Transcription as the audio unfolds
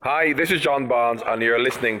Hi, this is John Barnes, and you're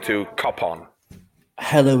listening to Cop On.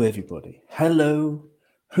 Hello, everybody. Hello,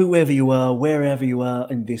 whoever you are, wherever you are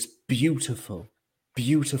in this beautiful,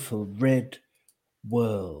 beautiful red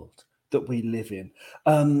world that we live in.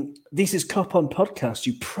 This is Cop On Podcast.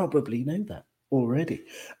 You probably know that already.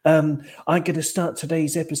 I'm going to start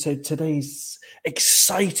today's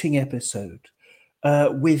exciting episode,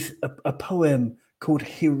 with a poem called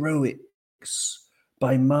Heroics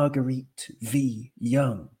by Marguerite V.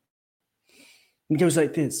 Young. It goes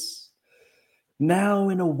like this. Now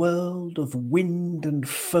in a world of wind and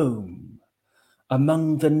foam,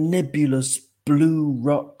 among the nebulous blue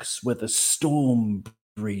rocks where the storm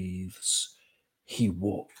breathes, he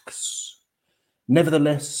walks.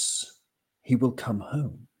 Nevertheless, he will come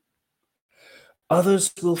home.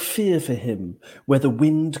 Others will fear for him where the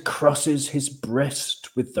wind crosses his breast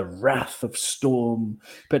with the wrath of storm,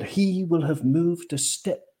 but he will have moved a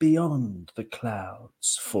step beyond the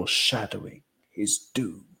clouds, foreshadowing his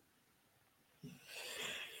doom.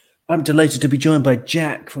 I'm delighted to be joined by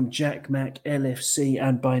Jack from Jack Mac LFC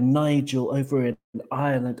and by Nigel over in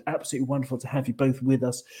Ireland. Absolutely wonderful to have you both with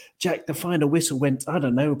us. Jack, the final whistle went, I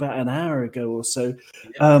don't know, about an hour ago or so.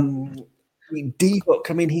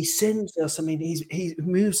 Divock, he sends us, he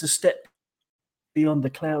moves a step beyond the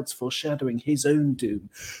clouds, foreshadowing his own doom,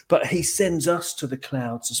 but he sends us to the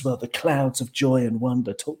clouds as well, the clouds of joy and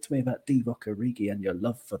wonder. Talk to me about Divock Origi and your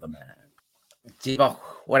love for the man. Divock,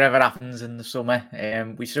 whatever happens in the summer,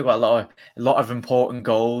 we still got a lot of important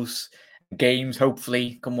goals, games.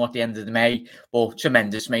 Hopefully, come at the end of the May. But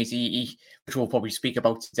tremendous, mate. He which we'll probably speak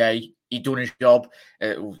about today. He done his job.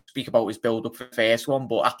 We'll speak about his build up for the first one,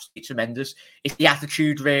 but absolutely tremendous. It's the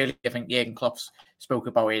attitude, really. I think Jurgen Klopp spoke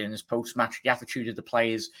about it in his post match. The attitude of the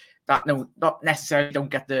players that not necessarily don't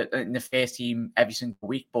get in the first team every single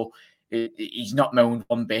week, but he's not moaned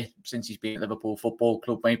one bit since he's been at Liverpool Football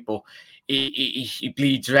Club, mate. But he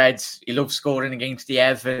bleeds red. He loves scoring against the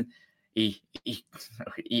Everton. He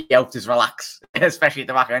helped us relax, especially at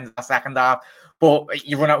the back end of the second half. But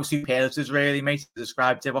you run out of superlatives, really, mate, to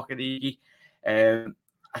describe Divock Origi. A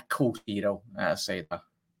cool hero, I'll say that.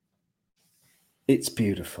 It's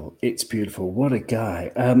beautiful. It's beautiful. What a guy.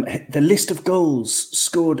 The list of goals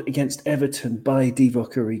scored against Everton by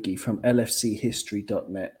Divock Origi from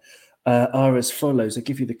lfchistory.net are as follows. I'll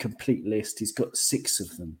give you the complete list. He's got 6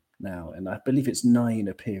 of them now, and I believe it's 9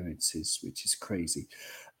 appearances, which is crazy.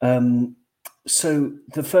 So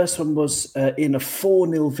the first one was in a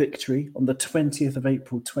 4-0 victory on the 20th of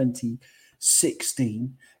April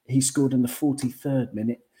 2016. He scored in the 43rd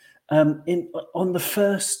minute. On the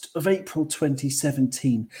 1st of April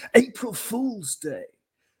 2017, April Fool's Day,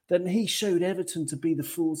 then he showed Everton to be the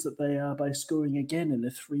fools that they are by scoring again in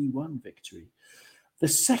a 3-1 victory. The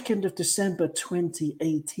 2nd of December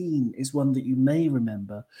 2018 is one that you may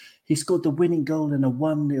remember. He scored the winning goal in a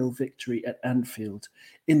 1-0 victory at Anfield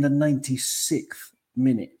in the 96th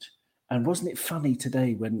minute. And wasn't it funny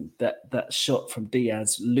today when that shot from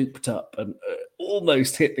Diaz looped up and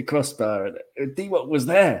almost hit the crossbar, and Divock was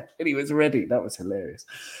there and he was ready? That was hilarious.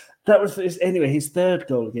 That was his 3rd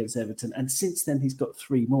goal against Everton. And since then, he's got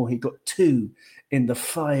 3 more. He got 2 in the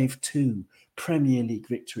 5-2 Premier League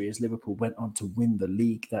victory as Liverpool went on to win the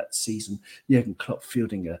league that season. Jurgen Klopp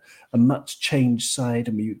fielding a much changed side,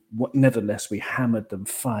 and nevertheless we hammered them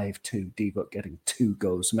 5-2. Divock getting 2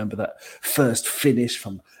 goals. Remember that first finish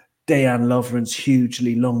from Dejan Lovren's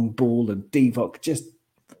hugely long ball, and Divock just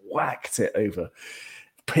whacked it over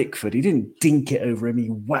Pickford. He didn't dink it over him, he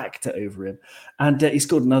whacked it over him. And he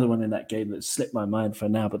scored another one in that game that slipped my mind for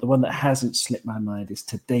now, but the one that hasn't slipped my mind is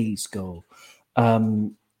today's goal.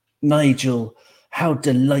 Nigel, how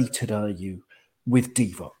delighted are you with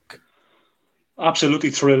Divock?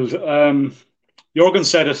 Absolutely thrilled. Jurgen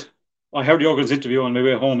said it. I heard Jurgen's interview on my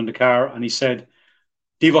way home in the car, and he said,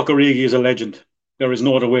 Divock Origi is a legend. There is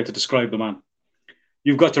no other way to describe the man.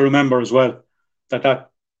 You've got to remember as well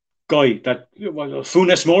that guy,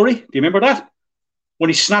 Funes Mori, do you remember that?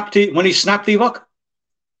 When he snapped Divock,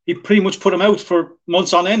 he pretty much put him out for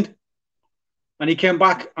months on end. And he came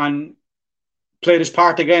back and played his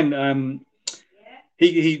part again.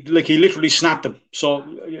 He literally snapped him. So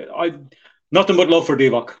I nothing but love for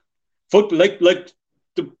Divock.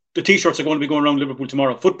 The t-shirts are going to be going around Liverpool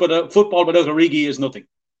tomorrow. Football without Origi is nothing.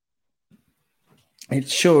 It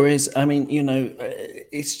sure is. I mean,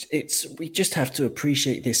 it's we just have to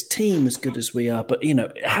appreciate this team as good as we are. But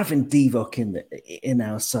having Divock in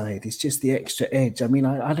our side is just the extra edge. I mean,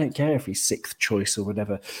 I don't care if he's sixth choice or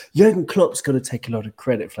whatever. Jurgen Klopp's got to take a lot of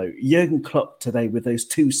credit for it. Jurgen Klopp today with those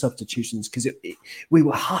two substitutions, because we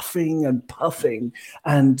were huffing and puffing,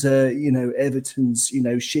 and Everton's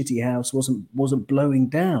shitty house wasn't blowing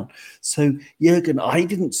down. So Jurgen, I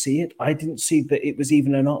didn't see it. I didn't see that it was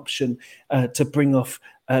even an option to bring off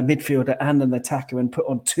a midfielder and an attacker and put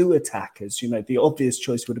on two attackers. The obvious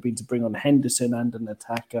choice would have been to bring on Henderson and an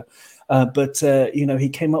attacker. But he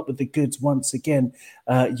came up with the goods once again.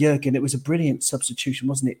 Jurgen, it was a brilliant substitution,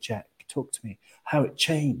 wasn't it, Jack? Talk to me. How it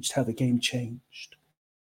changed, how the game changed.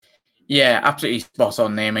 Yeah, absolutely spot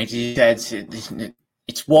on there, mate. He said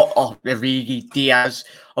it's what Origi, Diaz,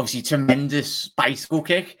 obviously tremendous bicycle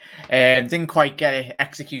kick. Didn't quite get it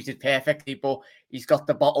executed perfectly, but he's got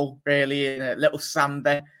the bottle really in a little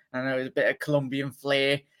samba. I know, a bit of Colombian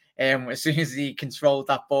flair. As soon as he controlled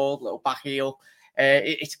that ball, little back heel.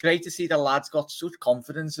 It's great to see the lads got such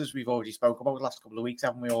confidence, as we've already spoke about the last couple of weeks,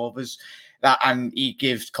 haven't we, all of us? And he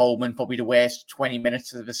gives Coleman probably the worst 20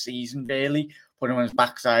 minutes of the season, really. Put him on his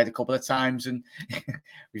backside a couple of times. And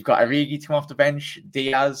we've got Origi come off the bench,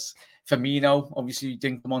 Diaz, Firmino, obviously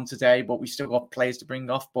didn't come on today, but we still got players to bring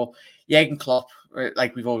off. But Jurgen Klopp,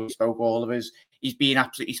 like we've already spoke, all of us, he's been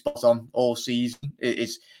absolutely spot on all season.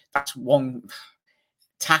 That's one...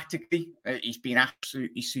 Tactically, he's been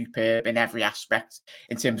absolutely superb in every aspect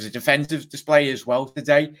in terms of defensive display as well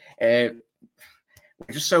today. We're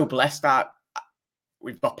just so blessed that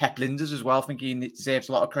we've got Pep Linders as well. I think he deserves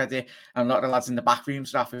a lot of credit, and a lot of the lads in the backroom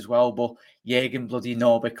staff as well. But Jurgen bloody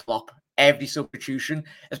Norbert Klopp, every substitution,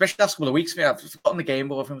 especially the last couple of weeks. I've forgotten the game,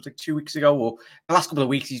 but I think it was like 2 weeks ago, or the last couple of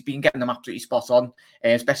weeks, he's been getting them absolutely spot on,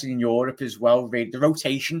 especially in Europe as well. Really, the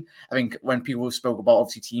rotation, I think, when people spoke about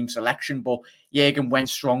obviously team selection, but Jurgen went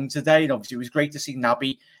strong today, and obviously it was great to see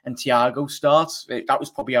Naby and Thiago start. That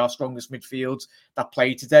was probably our strongest midfield that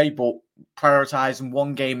played today, but prioritising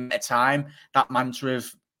one game at a time, that mantra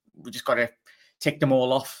of we just got to tick them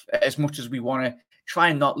all off as much as we want to try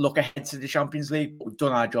and not look ahead to the Champions League. We've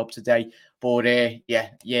done our job today. But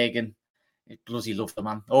Jurgen, bloody love the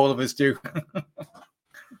man. All of us do.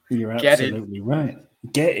 You're absolutely right.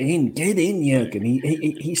 Get in, Jurgen.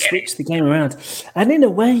 He switched the game around. And in a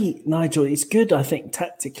way, Nigel, it's good, I think,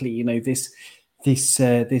 tactically,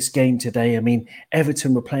 this game today. I mean,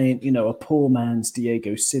 Everton were playing, a poor man's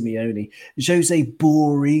Diego Simeone, Jose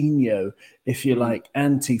Mourinho, if you like,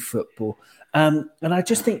 anti-football. And I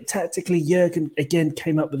just think tactically, Jurgen again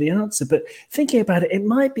came up with the answer. But thinking about it, it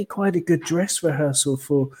might be quite a good dress rehearsal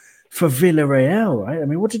for Villarreal, right? I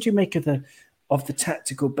mean, what did you make of the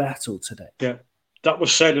tactical battle today? Yeah, that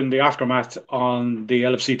was said in the aftermath on the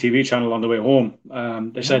LFC TV channel on the way home.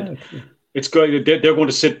 They said it's good. They're going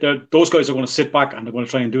to sit there. Those guys are going to sit back and they're going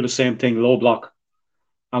to try and do the same thing, low block,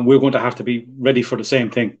 and we're going to have to be ready for the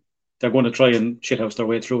same thing. They're going to try and shithouse their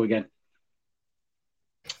way through again.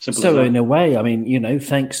 Simple so in a way, I mean,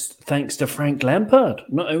 thanks to Frank Lampard,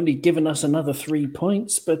 not only giving us another 3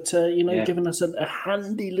 points, but giving us a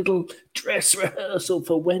handy little dress rehearsal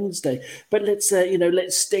for Wednesday. But let's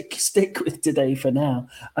stick with today for now.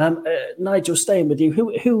 Nigel, staying with you,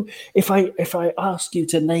 who if I ask you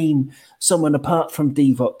to name someone apart from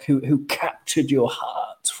Divock who captured your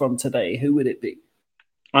heart from today, who would it be?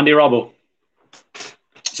 Andy Robbo,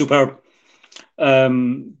 superb.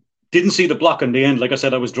 Didn't see the block in the end. Like I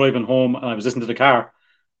said, I was driving home and I was listening to the car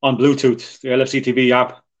on Bluetooth, the LFC TV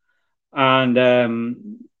app. And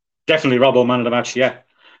definitely Robbo, man of the match, yeah.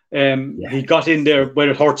 He got in there where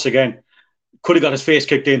it hurts again. Could have got his face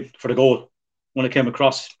kicked in for the goal when it came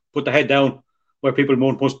across. Put the head down where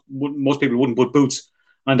most people wouldn't put boots.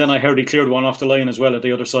 And then I heard he cleared one off the line as well at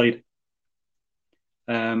the other side.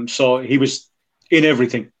 So he was in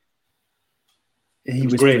everything. He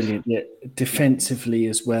was brilliant, yeah, defensively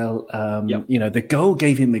as well. The goal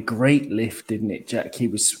gave him a great lift, didn't it, Jack? He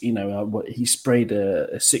was, he sprayed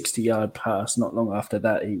a 60-yard pass. Not long after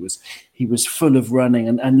that, he was full of running,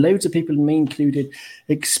 and loads of people, me included,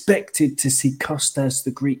 expected to see Kostas,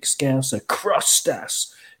 the Greek Scouser,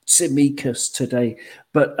 Krostas Tsimikas today,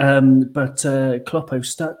 but Kloppo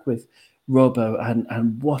stuck with Robbo,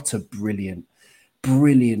 and what a brilliant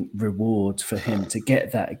reward for him to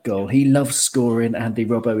get that goal. He loves scoring, Andy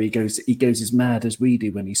Robbo. He goes as mad as we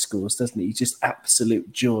do when he scores, doesn't he? He's just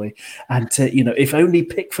absolute joy. And if only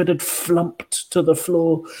Pickford had flumped to the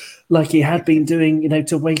floor like he had been doing,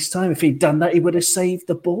 to waste time. If he'd done that, he would have saved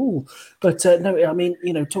the ball. But no, I mean,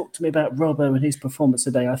 talk to me about Robbo and his performance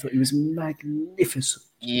today. I thought he was magnificent.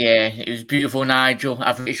 Yeah, it was beautiful, Nigel.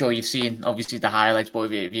 I'm pretty sure you've seen, obviously, the highlights,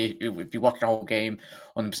 but if you watch the whole game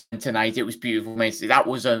on tonight, it was beautiful, mate. That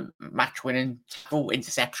was a match-winning tackle,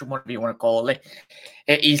 interception, whatever you want to call it.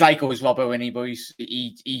 He's like us, Robbo, and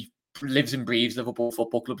he lives and breathes Liverpool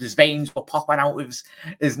Football Club. His veins were popping out of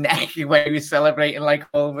his neck where he was celebrating like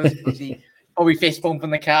all of us, because he probably fist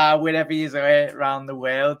bumping the car wherever he is around the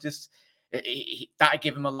world. Just that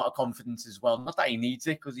gave him a lot of confidence as well. Not that he needs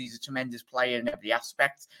it, because he's a tremendous player in every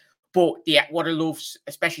aspect. But what I love,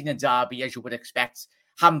 especially in the derby, as you would expect,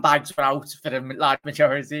 handbags were out for the large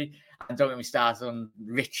majority. And don't get me started on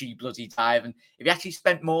Richie bloody diving. If he actually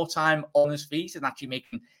spent more time on his feet and actually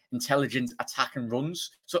making intelligent attacking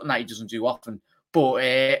runs, something that he doesn't do often. But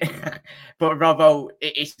Robbo,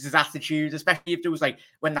 it's his attitude, especially if there was like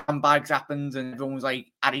when the handbags happened and everyone was like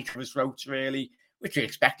at each other's throats, really, which you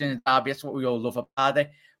expect in a derby. That's what we all love about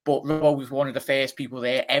it. But Robbo was one of the first people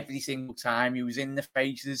there every single time. He was in the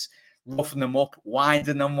faces, roughing them up,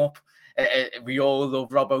 winding them up. We all love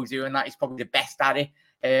Robbo doing that. He's probably the best at it.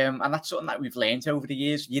 And that's something that we've learned over the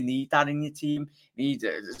years. You need that in your team. You need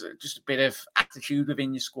just a bit of attitude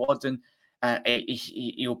within your squad, and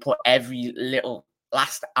he'll put every little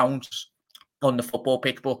last ounce on the football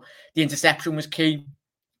pitch. But the interception was key.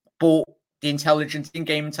 But the intelligence,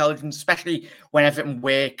 in-game intelligence, especially when Everton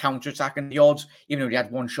were counter-attacking the odds, even though he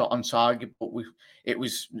had one shot on target, but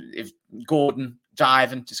if Gordon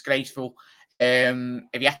diving, disgraceful.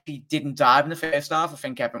 If he actually didn't dive in the first half, I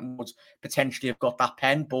think Everton would potentially have got that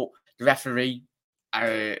pen. But the referee,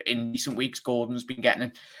 in recent weeks, Gordon's been getting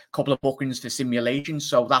a couple of bookings for simulations,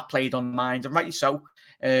 so that played on mind, and rightly so.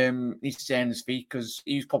 Needs to stay on his feet, because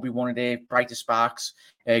he was probably one of their brightest sparks,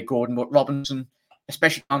 Gordon. But Robinson,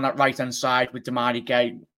 especially on that right-hand side with Damari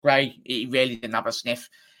Gray, he really didn't have a sniff.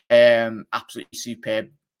 Absolutely superb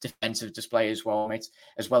defensive display as well, mate,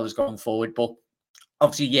 as well as going forward. But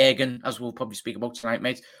obviously, Jurgen, as we'll probably speak about tonight,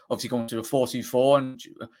 mate, obviously going to a 4-2-4,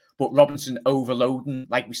 but Robinson overloading,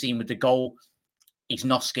 like we've seen with the goal. He's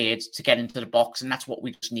not scared to get into the box, and that's what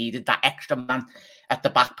we just needed, that extra man at the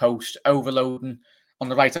back post, overloading on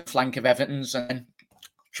the right flank of Everton's, and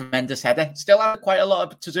tremendous header. Still had quite a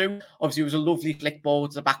lot to do. Obviously, it was a lovely flick ball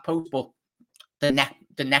to the back post, but the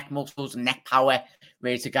neck muscles and neck power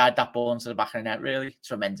ready to guide that ball into the back of the net, really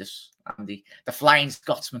tremendous. Andy, the Flying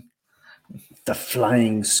Scotsman. The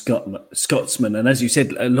Flying Scotsman. And as you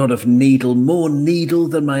said, a lot of more needle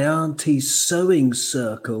than my auntie's sewing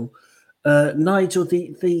circle. Nigel,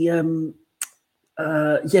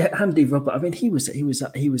 Andy Robert. I mean, he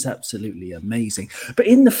was absolutely amazing. But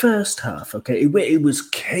in the first half, okay, it was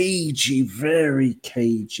cagey, very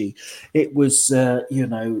cagey. It was, I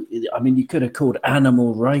mean, you could have called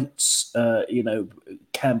animal rights,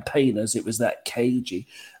 campaigners. It was that cagey.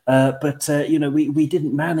 But we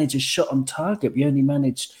didn't manage a shot on target. We only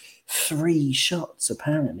managed 3 shots,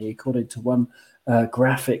 apparently, according to one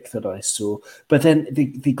graphic that I saw. But then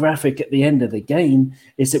the graphic at the end of the game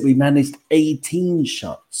is that we managed 18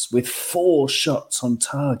 shots with 4 shots on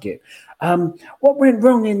target. What went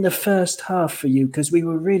wrong in the first half for you? Because we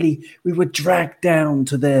were dragged down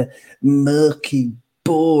to their murky,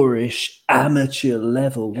 boorish, amateur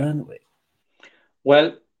level, weren't we?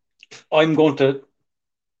 Well, I'm going to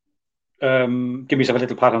give myself a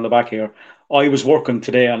little pat on the back here. I was working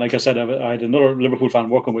today, and like I said, I had another Liverpool fan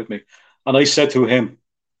working with me, and I said to him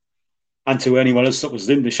and to anyone else that was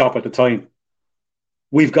in the shop at the time,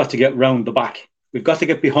 we've got to get round the back. We've got to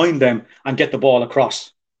get behind them and get the ball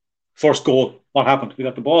across. First goal, what happened? We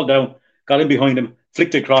got the ball down, got in behind him,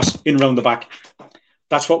 flicked it across, in round the back.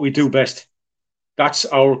 That's what we do best. That's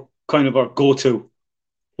our kind of our go-to.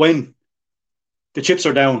 When the chips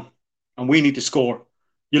are down and we need to score,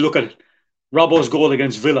 you look at it. Robbo's goal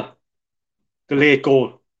against Villa, the late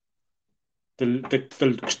goal,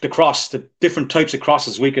 the cross, the different types of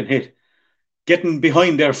crosses we can hit, getting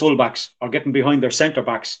behind their fullbacks or getting behind their centre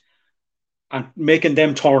backs and making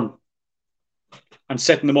them turn and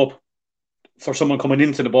setting them up for someone coming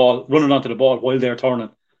into the ball, running onto the ball while they're turning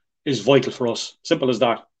is vital for us. Simple as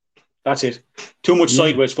that. That's it. Too much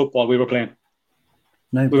sideways football we were playing.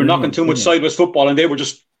 We were knocking too much sideways football, and they were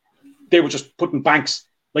just putting banks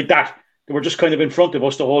like that. They were just kind of in front of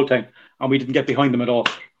us the whole time, and we didn't get behind them at all.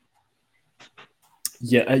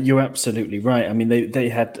 Yeah, you're absolutely right. I mean, they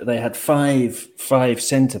had five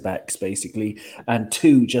centre backs basically, and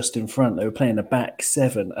two just in front. They were playing a back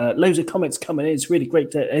seven. Loads of comments coming in. It's really great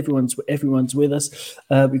that everyone's with us.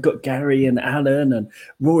 We've got Gary and Alan and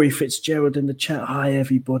Rory Fitzgerald in the chat. Hi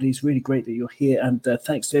everybody. It's really great that you're here, and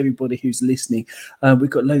thanks to everybody who's listening. We've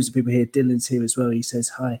got loads of people here. Dylan's here as well. He says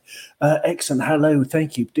hi. Excellent. Hello.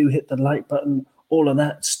 Thank you. Do hit the like button. All of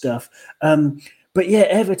that stuff. But yeah,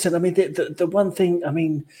 Everton, I mean, the one thing, I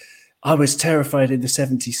mean, I was terrified in the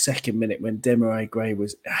 72nd minute when Demarai Gray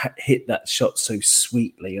hit that shot so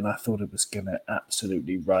sweetly, and I thought it was going to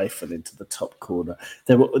absolutely rifle into the top corner.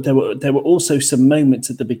 There were also some moments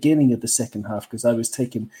at the beginning of the second half because I was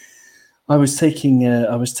taking notes,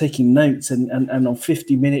 and on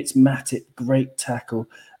 50 minutes, Matip, great tackle.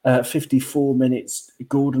 54 minutes,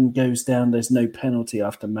 Gordon goes down. There's no penalty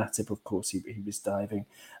after Matip, of course, he was diving.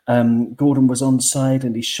 Gordon was onside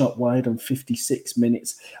and he shot wide on 56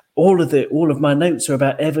 minutes. All of my notes are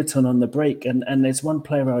about Everton on the break, and there's one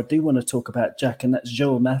player I do want to talk about, Jack, and that's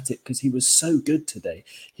Joel Matip, because he was so good today.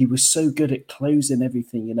 He was so good at closing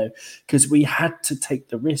everything, because we had to take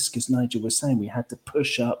the risk, as Nigel was saying. We had to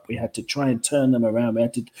push up, we had to try and turn them around, we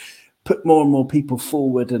had to put more and more people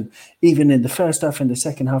forward, and even in the first half and the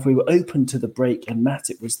second half, we were open to the break, and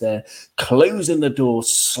Matip was there, closing the door,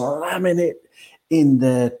 slamming it in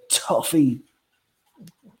their toffee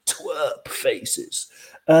twerp faces.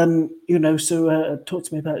 So talk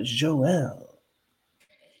to me about Joel.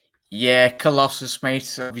 Yeah, Colossus,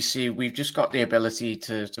 mate. Obviously, we've just got the ability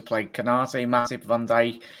to play Konate, Matip, Van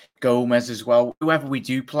Dijk, Gomez as well. Whoever we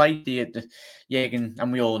do play, the Jürgen,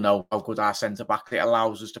 and we all know how good our centre back. It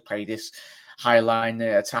allows us to play this high line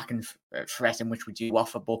attacking threat in which we do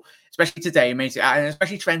offer. But especially today, mate, and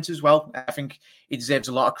especially Trent as well. I think he deserves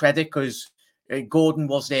a lot of credit because Gordon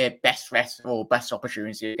was their best threat or best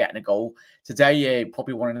opportunity of getting a goal. Today,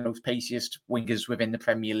 probably one of the most paciest wingers within the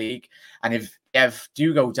Premier League. And if Ev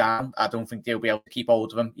do go down, I don't think they'll be able to keep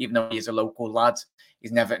hold of him, even though he is a local lad.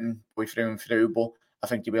 He's an Everton boy through and through. But I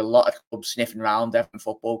think there'll be a lot of clubs sniffing around Everton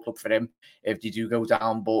Football Club for him if they do go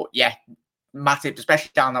down. But yeah, Matip,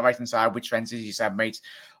 especially down the right-hand side with Trent, as you said, mate.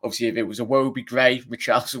 Obviously, if it was a Wobie Gray,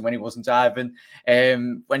 Richarlison when he wasn't diving,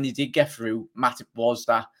 when he did get through, Matip was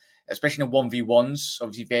that. Especially in the 1v1s,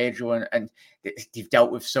 obviously Virgil and they've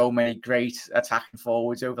dealt with so many great attacking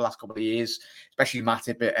forwards over the last couple of years, especially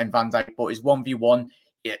Matip and Van Dijk. But his 1v1,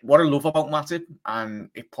 what I love about Matip, and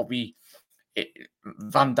Van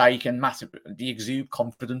Dijk and Matip, they exude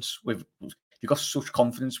confidence. They've got such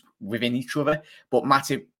confidence within each other. But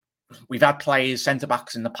Matip, we've had players,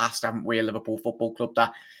 centre-backs in the past, haven't we, at Liverpool Football Club,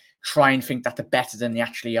 that try and think that they're better than they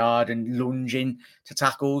actually are and lunge in to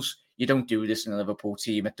tackles. You don't do this in a Liverpool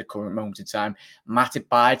team at the current moment in time. Matip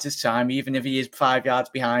bides his time, even if he is 5 yards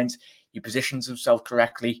behind. He positions himself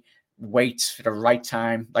correctly, waits for the right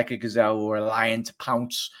time, like a gazelle or a lion, to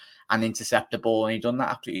pounce and intercept the ball. And he done that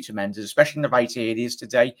absolutely tremendous, especially in the right areas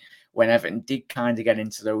today, when Everton did kind of get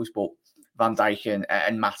into those. But Van Dijk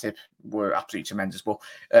and Matip were absolutely tremendous. But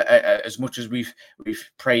as much as we've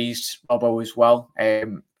praised Robbo as well,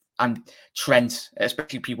 and Trent,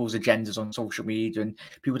 especially people's agendas on social media, and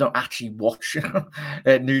people don't actually watch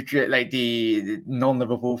like the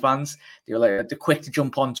non-Liverpool fans. They're quick to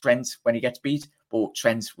jump on Trent when he gets beat, but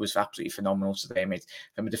Trent was absolutely phenomenal today, mate.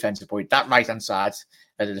 From a defensive point, that right-hand side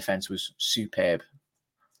of the defence was superb.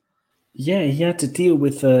 Yeah, he had to deal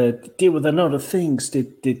with a lot of things.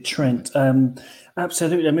 Did Trent?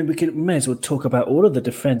 Absolutely. I mean, we may as well talk about all of the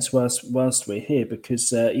defence whilst we're here, because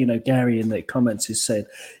Gary in the comments has said,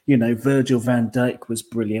 Virgil van Dijk was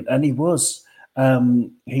brilliant, and he was.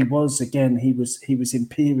 He was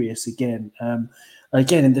imperious again.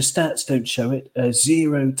 Again, and the stats don't show it.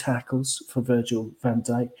 0 tackles for Virgil van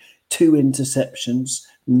Dijk, 2 interceptions,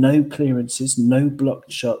 no clearances, no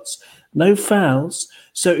blocked shots, no fouls.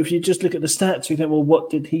 So if you just look at the stats, you think, well, what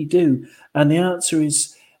did he do? And the answer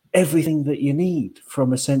is everything that you need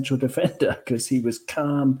from a central defender, because he was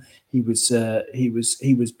calm, he was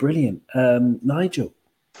brilliant. Nigel.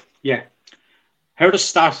 Yeah. Heard a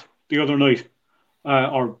stat the other night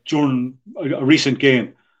or during a recent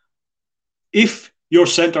game. If your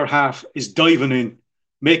centre half is diving in,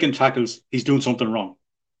 making tackles, he's doing something wrong.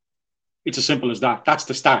 It's as simple as that. That's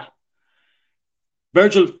the stat.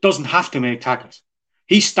 Virgil doesn't have to make tackles.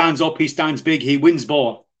 He stands up, he stands big, he wins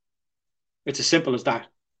ball. It's as simple as that.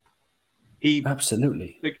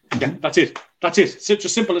 Absolutely. That's it. It's such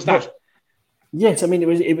as simple as that. Yes, I mean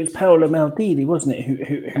it was Paolo Maldini, wasn't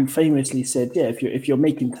it, who famously said, yeah, if you're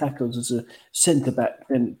making tackles as a centre back,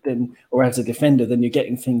 then or as a defender, then you're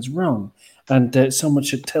getting things wrong. And someone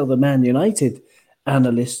should tell the Man United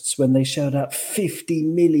analysts when they shelled out 50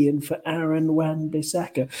 million for Aaron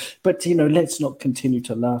Wan-Bissaka. But, let's not continue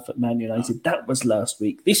to laugh at Man United. That was last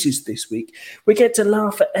week. This is this week. We get to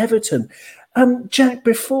laugh at Everton. Jack,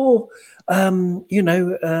 before,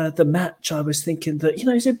 the match, I was thinking that,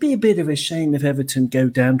 it'd be a bit of a shame if Everton go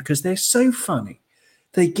down because they're so funny.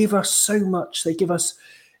 They give us so much. They give us,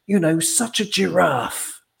 such a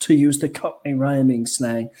giraffe, to use the Cockney rhyming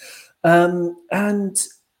slang.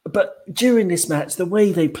 But during this match, the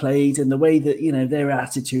way they played and the way that, their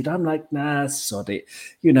attitude, I'm like, nah, sod it.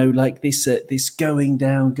 Like this going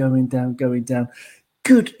down.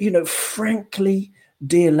 Good, frankly,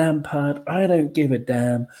 dear Lampard, I don't give a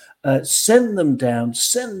damn. Send them down,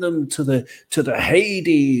 send them to the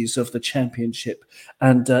Hades of the Championship,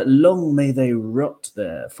 and long may they rot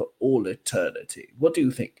there for all eternity. What do you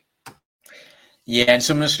think? Yeah, and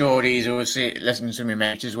some of the stories, I was listening to my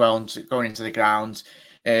mates as well, and going into the ground.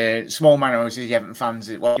 Small minorities, the Everton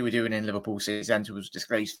fans, what you were doing in Liverpool City Centre was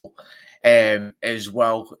disgraceful as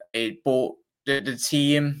well. But the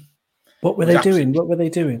team... What were they doing? What were they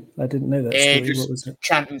doing? I didn't know that story. Just what was it?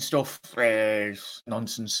 Chanting stuff,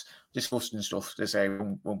 nonsense, disgusting stuff. To say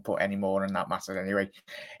won't put any more on that matter anyway.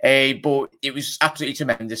 But it was absolutely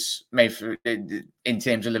tremendous, maybe in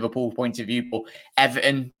terms of Liverpool point of view. But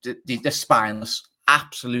Everton, they're spineless,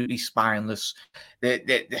 absolutely spineless.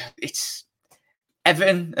 It's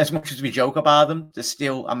Everton, as much as we joke about them, they're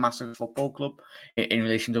still a massive football club in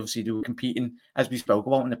relation to obviously to competing, as we spoke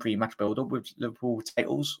about in the pre-match build-up with Liverpool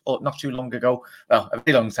titles, or not too long ago, well, a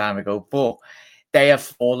very long time ago, but they have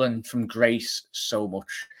fallen from grace so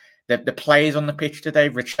much. The players on the pitch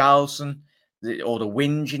today, Richarlison, or the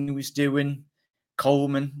whinging he was doing,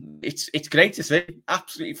 Coleman, it's great to see,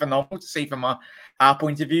 absolutely phenomenal to see from our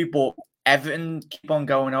point of view, but Everton keep on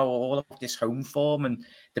going all of this home form and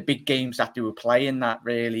the big games that they were playing that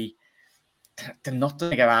really, they're not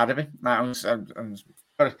going to get out of it.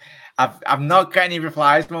 I've not got any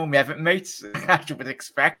replies from my Everton mates, as you would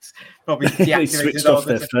expect. Probably they switched off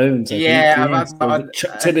their phones. I've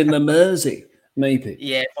chucked it in the Mersey, maybe.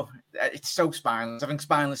 Yeah, it's so spineless. I think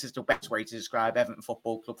spineless is the best way to describe Everton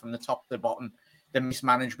Football Club from the top to the bottom. The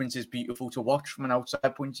mismanagement is beautiful to watch from an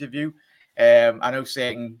outside point of view. I know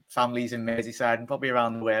certain families in Merseyside and probably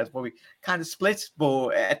around the world probably kind of split,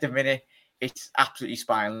 but at the minute it's absolutely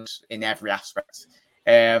spineless in every aspect.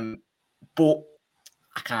 But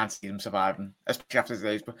I can't see them surviving, especially after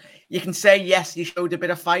today's. But you can say yes, you showed a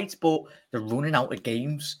bit of fight, but they're running out of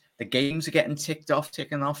games. The games are getting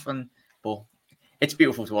ticking off, but it's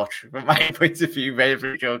beautiful to watch from my point of view. Very,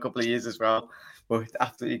 very sure a couple of years as well, but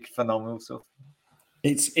absolutely phenomenal stuff.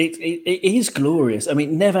 It is glorious. I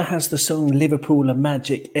mean, never has the song Liverpool a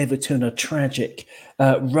magic, Everton a tragic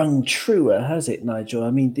rung truer, has it, Nigel? I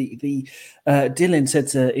mean, the Dylan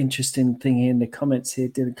said an interesting thing here in the comments here.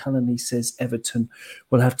 Dylan Cullen, says Everton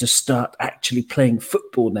will have to start actually playing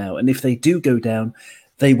football now. And if they do go down,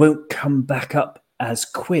 they won't come back up as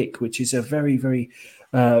quick, which is a very, very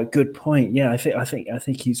good point. Yeah, I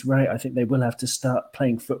think he's right. I think they will have to start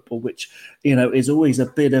playing football, which, is always a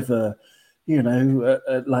bit of a, I don't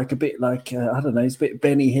know, it's a bit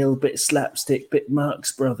Benny Hill, bit slapstick, bit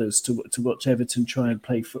Marx Brothers to watch Everton try and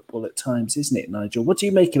play football at times, isn't it, Nigel? What do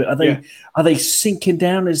you make of it? Are they sinking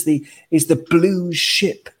down? Is the Blues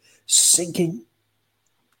ship sinking?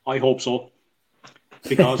 I hope so,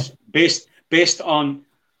 because based on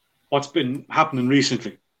what's been happening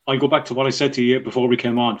recently, I go back to what I said to you before we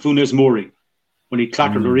came on. Funes Mori, when he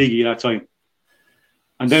clattered Origi that time,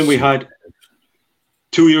 and then we had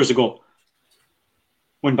 2 years ago,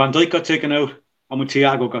 when Van Dijk got taken out and when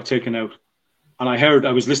Thiago got taken out. And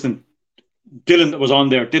I was listening, Dylan that was on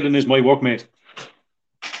there, Dylan is my workmate.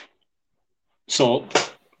 So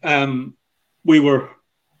we were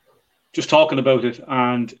just talking about it,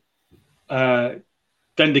 and then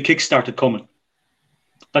the kicks started coming.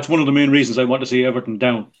 That's one of the main reasons I want to see Everton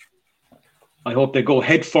down. I hope they go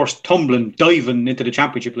head first, tumbling, diving into the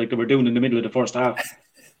Championship like they were doing in the middle of the first half.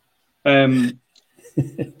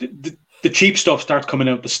 The cheap stuff starts coming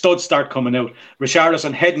out. The studs start coming out.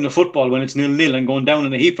 Richarlison heading the football when it's 0-0 and going down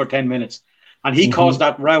in the heap for 10 minutes. And he caused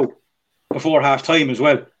that row before half-time as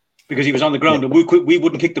well, because he was on the ground. And we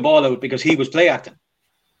wouldn't kick the ball out because he was play acting.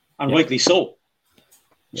 And rightly so.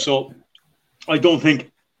 Yeah. So I don't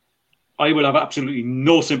think I will have absolutely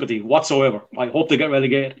no sympathy whatsoever. I hope they get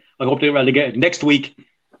relegated. I hope they get relegated next week.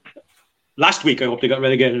 Last week, I hope they got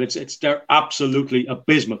relegated. They're absolutely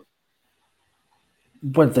abysmal.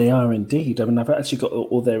 Well, they are indeed. I mean, I've actually got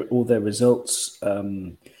all their results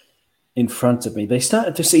in front of me. They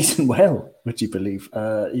started the season well, would you believe?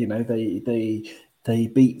 They They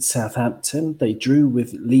beat Southampton. They drew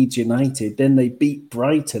with Leeds United. Then they beat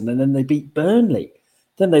Brighton, and then they beat Burnley.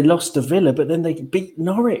 Then they lost to Villa, but then they beat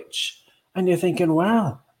Norwich. And you're thinking,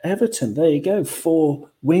 wow, Everton, there you go. 4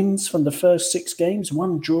 wins from the first 6 games,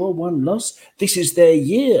 1 draw, 1 loss. This is their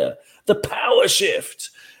year, the power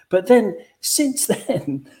shift. But then, since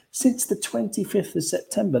the 25th of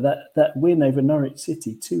September, that win over Norwich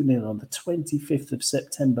City, 2-0 on the 25th of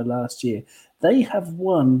September last year, they have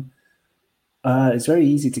won, it's very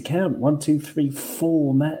easy to count, 1, 2, 3,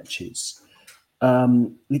 4 matches.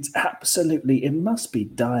 It's absolutely, it must be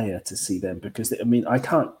dire to see them because, I mean, I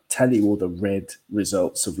can't tell you all the red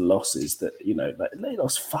results of losses that, like they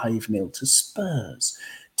lost 5-0 to Spurs,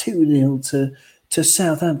 2-0 to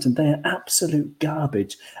Southampton. They are absolute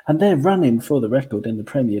garbage. And they're running, for the record, in the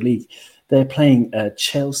Premier League. They're playing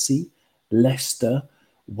Chelsea, Leicester,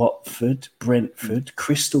 Watford, Brentford,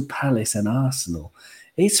 Crystal Palace and Arsenal.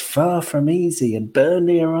 It's far from easy. And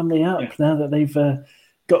Burnley are on the up now that they've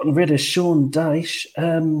gotten rid of Sean Dyche.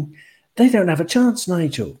 They don't have a chance,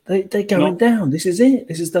 Nigel. They're going down. This is it.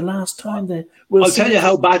 This is the last time I'll tell you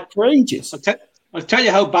how bad for ages. I'll tell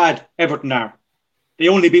you how bad Everton are. They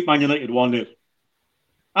only beat Man United 1-0.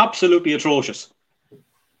 Absolutely atrocious.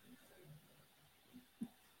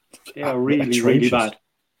 They are really, really bad.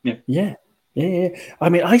 Yeah. I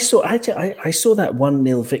mean, I saw that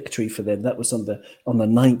 1-0 victory for them. That was on the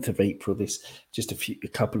 9th of April. This just a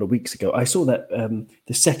couple of weeks ago. I saw that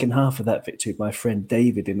the second half of that victory with my friend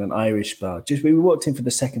David in an Irish bar. We walked in for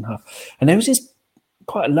the second half, and there was this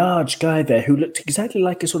quite a large guy there who looked exactly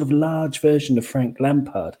like a sort of large version of Frank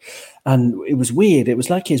Lampard, and it was weird. It was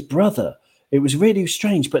like his brother. It was really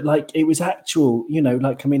strange, but like it was actual.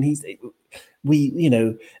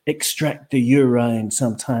 We extract the urine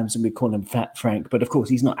sometimes and we call him Fat Frank. But of course,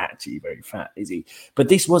 he's not actually very fat, is he? But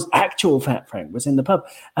this was actual Fat Frank, was in the pub.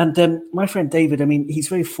 And my friend David, I mean, he's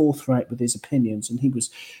very forthright with his opinions. And he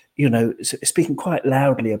was, speaking quite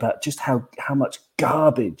loudly about just how much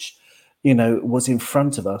garbage, was in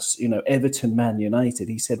front of us, Everton, Man United.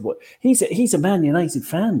 He said, he's a Man United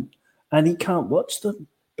fan and he can't watch them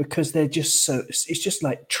because they're just it's just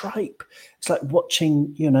like tripe. It's like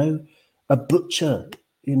watching, a butcher,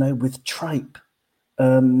 with tripe. I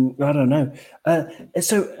don't know.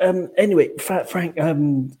 Anyway, Fat Frank,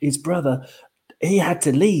 his brother, he had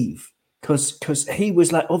to leave because he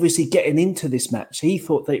was like obviously getting into this match. He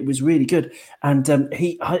thought that it was really good, and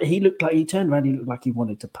he looked like he turned around. He looked like he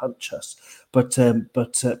wanted to punch us, but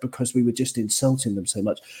because we were just insulting them so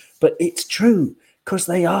much. But it's true because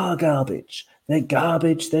they are garbage. They're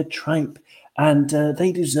garbage. They're tripe. And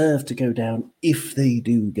they deserve to go down if they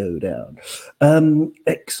do go down.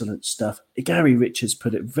 Excellent stuff. Gary Richards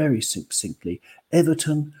put it very succinctly.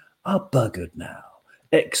 Everton are buggered now.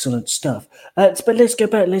 Excellent stuff. But let's go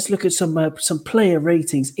back. Let's look at some player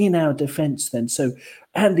ratings in our defence then. So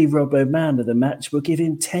Andy Robbo, man of the match, we'll give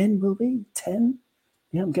him 10, will we? 10?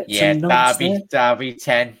 Yeah, I'm getting some nods Derby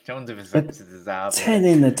 10. 100% to the Derby. 10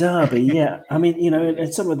 in the Derby, yeah. I mean,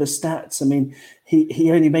 and some of the stats, I mean,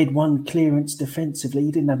 he only made 1 clearance defensively.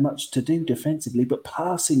 He didn't have much to do defensively, but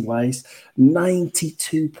passing-wise,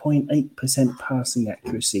 92.8% passing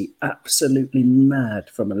accuracy. Absolutely mad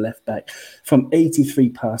from a left-back. From 83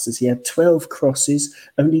 passes, he had 12 crosses,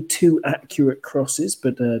 only 2 accurate crosses,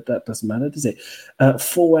 but that doesn't matter, does it?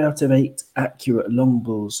 4 out of 8 accurate long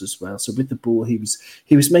balls as well. So with the ball, he was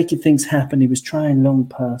making things happen. He was trying long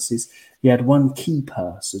passes. He had 1 key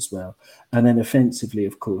pass as well, and then offensively,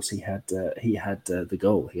 of course, he had the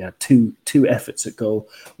goal. He had two efforts at goal,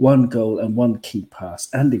 1 goal and 1 key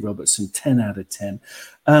pass. Andy Robertson, 10 out of 10.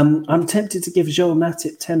 I'm tempted to give Joel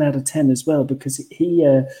Matip 10 out of 10 as well because he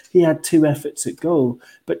had 2 efforts at goal,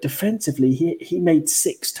 but defensively he made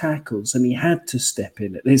 6 tackles and he had to step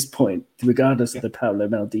in at this point, regardless of the Paolo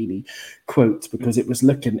Maldini quote, because it was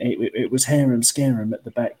it was harum scarum at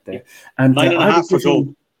the back there. And 9.5 for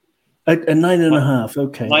goal. A 9.5,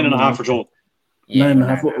 okay. 9.5 for Joel.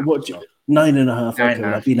 9.5. What 9.5? Okay,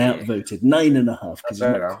 I've been outvoted. 9.5 because he's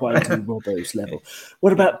not quite on Robbo's level.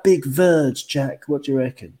 What about Big Verge, Jack? What do you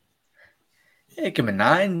reckon? Yeah, give him a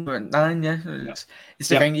 9. 9, yeah. It's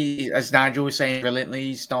the thing. As Nigel was saying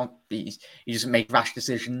brilliantly, he doesn't make rash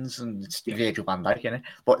decisions, and it's Virgil van Dijk, isn't it?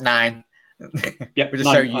 But 9. Yeah, we're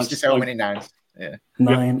just so used to so many 9s. Yeah.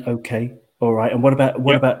 9. Okay, all right. And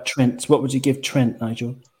what about Trent? What would you give Trent,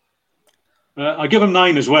 Nigel? I give him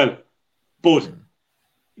 9 as well, but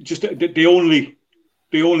just the only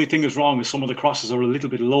thing is wrong is some of the crosses are a little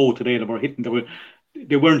bit low today that were hitting.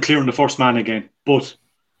 They weren't clearing the first man again, but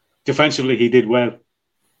defensively he did well.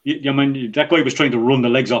 That guy was trying to run the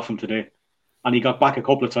legs off him today, and he got back a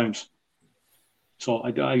couple of times. So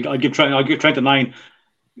I'll give Trent a 9.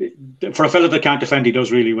 For a fella that can't defend, he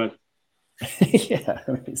does really well. Yeah,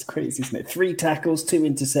 I mean, it's crazy, isn't it? 3 tackles, 2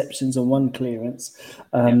 interceptions, and 1 clearance.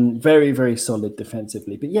 Very, very solid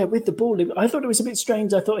defensively. But yeah, with the ball, I thought it was a bit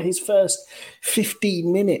strange. I thought his first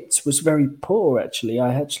 15 minutes was very poor, actually.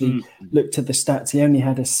 I actually looked at the stats. He only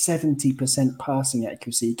had a 70% passing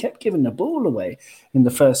accuracy. He kept giving the ball away in the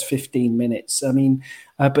first 15 minutes. I mean,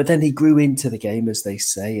 but then he grew into the game, as they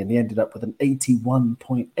say, and he ended up with an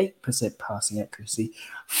 81.8% passing accuracy,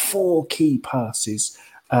 4 key passes.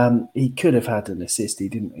 He could have had an assist. He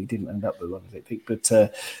didn't end up with one, I don't think. But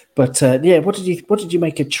yeah, what did you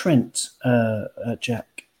make of Trent,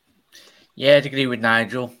 Jack? Yeah, I'd agree with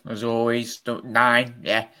Nigel as always. 9,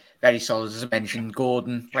 yeah, very solid. As I mentioned,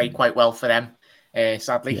 Gordon played quite well for them.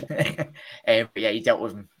 Sadly, but yeah, he dealt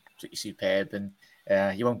with them absolutely superb, and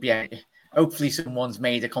you won't be. Hopefully, someone's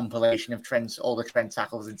made a compilation of all the Trent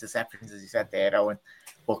tackles, interceptions, as you said there, Owen.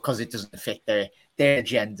 But because it doesn't fit their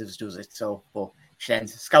agendas, does it? So, but.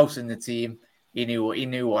 Scouting the team, he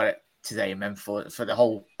knew what it today meant for the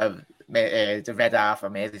whole of the red half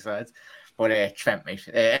of Merseyside. But Trent, mate,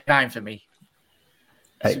 9 for me.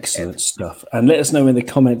 Excellent stuff. And let us know in the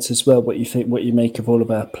comments as well what you think, what you make of all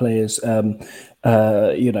of our players.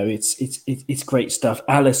 It's great stuff.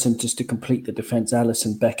 Alisson, just to complete the defence,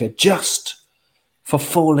 Alisson Becker, just for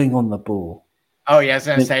falling on the ball. Oh yeah, I was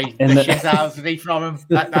going to say the shit hours from him.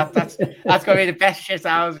 That's going to be the best shit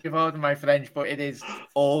hours you've heard in my French, but it is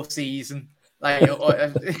all season. Like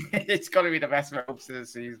it's got to be the best ropes of the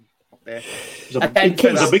season.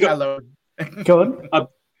 Go on.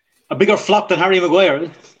 A bigger flop than Harry Maguire.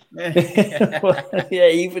 Yeah,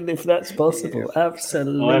 even if that's possible,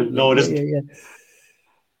 absolutely. Oh, no, it isn't. Yeah.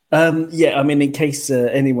 I mean, in case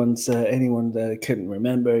anyone couldn't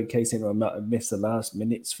remember, in case anyone might have missed the last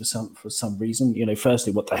minutes for some reason,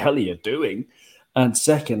 firstly, what the hell are you doing? And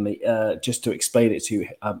secondly, just to explain it to you,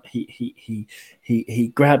 he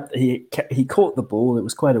caught the ball. It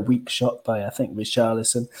was quite a weak shot by, I think,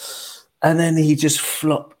 Richarlison, and then he just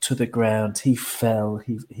flopped to the ground. He fell.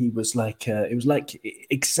 He was like it was like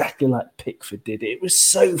exactly like Pickford did. It was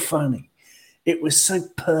so funny. It was so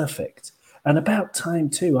perfect. And about time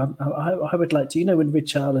too. I would like to, when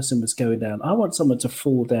Richarlison was going down, I want someone to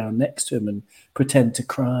fall down next to him and pretend to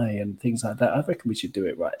cry and things like that. I reckon we should do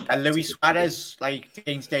it right. And Luis Suarez, like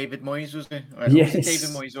against David Moyes, was it? Yes. David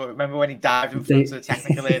Moyes. Remember when he dived in front of the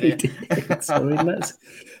technical area? So, I mean,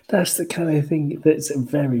 that's the kind of thing that's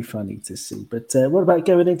very funny to see. But what about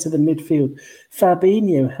going into the midfield?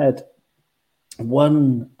 Fabinho had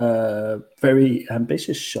one very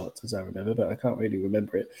ambitious shot, as I remember, but I can't really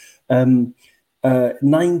remember it.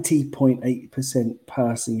 90.8%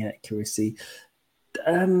 passing accuracy.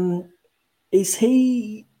 Is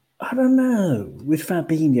he? I don't know. With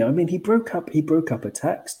Fabinho, I mean, he broke up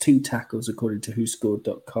attacks. 2 tackles, according to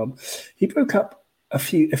WhoScored.com. He broke up a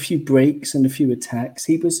few breaks and a few attacks.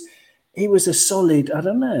 He was a solid, I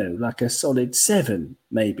don't know, like a solid 7,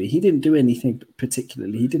 maybe. He didn't do anything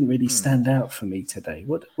particularly. He didn't really stand out for me today.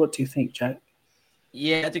 What do you think, Jack?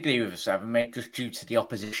 Yeah, I'd agree with a 7, mate, just due to the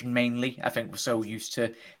opposition mainly. I think we're so used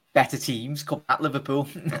to better teams come at Liverpool.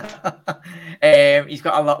 He's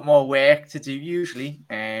got a lot more work to do usually.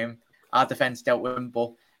 Our defence dealt with him,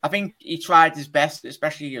 but I think he tried his best,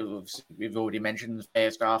 especially, we've already mentioned in the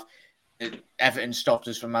first half, Everton stopped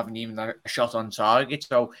us from having even a shot on target.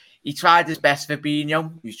 So he tried his best for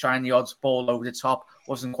Fabinho. He was trying the odds ball over the top.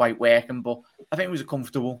 Wasn't quite working, but I think it was a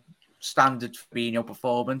comfortable, standard Fabinho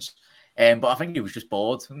performance. But I think he was just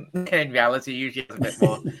bored. In reality, usually has a bit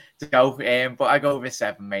more to go. But I go with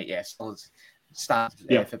 7, mate. Yes, solid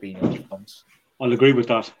standard Fabinho response. I'll agree with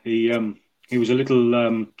that. He was a little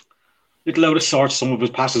out of sorts. Some of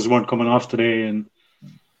his passes weren't coming off today,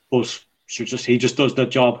 but he just does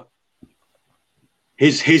that job.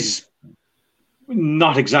 His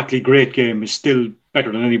not exactly great game is still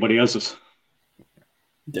better than anybody else's.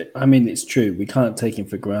 I mean, it's true. We can't take him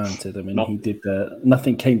for granted. I mean, he did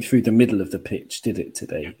nothing came through the middle of the pitch, did it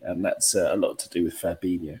today? And that's a lot to do with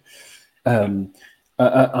Fabinho.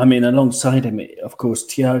 I mean, alongside him, of course,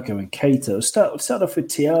 Thiago and Keita. Start off with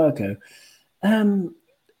Thiago.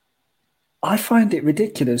 I find it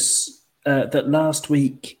ridiculous that last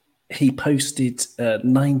week he posted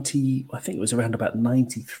 90, I think it was around about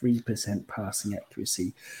 93% passing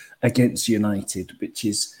accuracy against United, which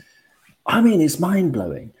is, I mean, it's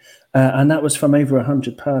mind-blowing. And that was from over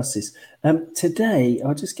 100 passes. Today,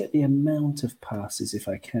 I'll just get the amount of passes, if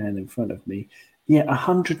I can, in front of me. Yeah,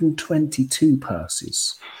 122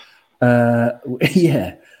 passes. I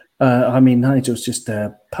mean, Nigel's just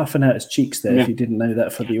puffing out his cheeks there, if you didn't know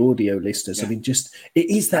that for the audio listeners. Yeah. I mean, it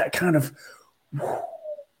is that kind of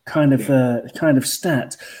kind of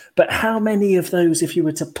stat. But how many of those, if you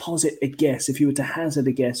were to posit a guess, if you were to hazard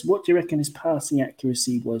a guess, what do you reckon his passing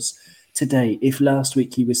accuracy was today? If last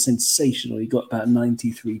week he was sensational, he got about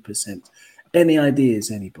 93%. Any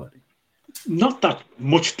ideas, anybody? Not that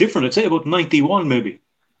much different. I'd say about 91 maybe.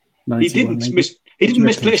 91, He didn't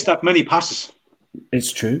misplace that many passes.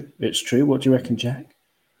 It's true. What do you reckon, Jack?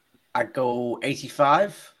 I'd go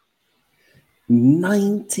 85.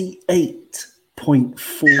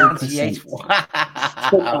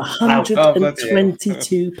 98.4%.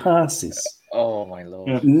 122 passes. Oh my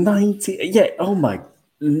lord. 90. Yeah. Oh my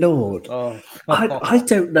lord. Oh. I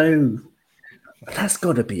don't know. That's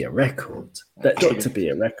got to be a record. That's got to be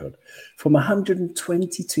a record from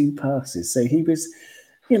 122 passes. So he was,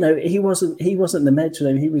 he wasn't the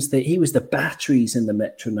metronome. He was the batteries in the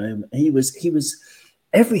metronome. He was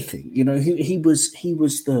everything. He was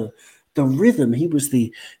the rhythm. He was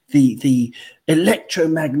the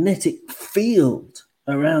electromagnetic field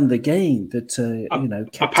around the game that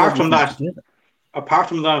kept apart from that together.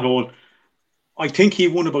 Owen, I think he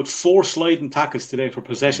won about 4 sliding tackles today for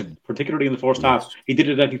possession, particularly in the first half. He did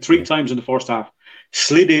it, I think, 3 times in the first half.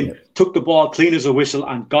 Slid in, took the ball clean as a whistle,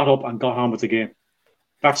 and got up and got on with the game.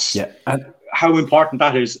 That's how important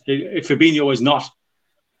that is. If Fabinho is not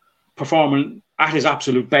performing at his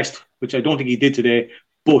absolute best, which I don't think he did today,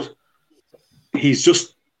 but he's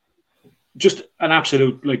just an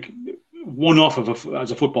absolute one-off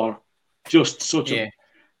as a footballer. Just such a.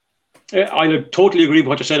 I totally agree with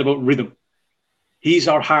what you said about rhythm. He's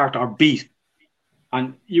our heart, our beat,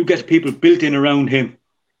 and you get people built in around him,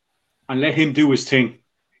 and let him do his thing,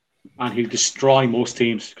 and he'll destroy most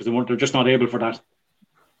teams because they're just not able for that.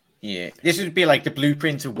 Yeah, this would be like the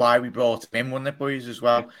blueprint of why we brought him in, wouldn't it, boys, as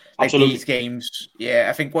well? Absolutely. These games,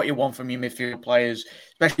 I think what you want from your midfield players,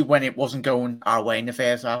 especially when it wasn't going our way in the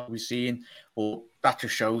first half, we're seeing, well, that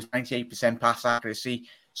just shows 98% pass accuracy.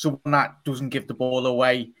 Someone that doesn't give the ball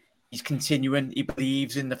away, he's continuing, he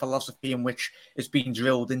believes in the philosophy in which it's been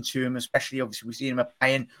drilled into him, especially, obviously, we've seen him at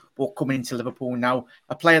Bayern, but coming into Liverpool now,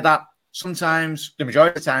 a player that sometimes, the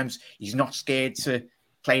majority of the times, he's not scared to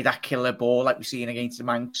play that killer ball like we're seeing against the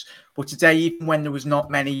Manx. But today, even when there was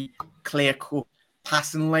not many clear-cut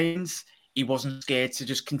passing lanes, he wasn't scared to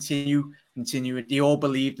just continue it. They all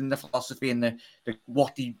believed in the philosophy and the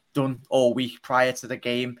what he'd done all week prior to the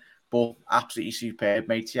game. But absolutely superb,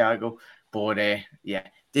 mate, Thiago. But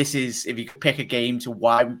this is, if you could pick a game to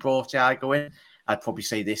why we brought Thiago in, I'd probably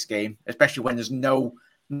say this game, especially when there's not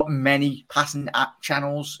many passing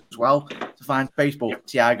channels as well to find space. But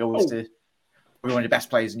Thiago is one of the best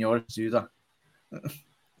players in Europe to do that.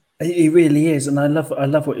 He really is, and I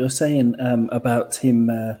love what you're saying about him.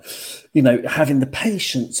 Having the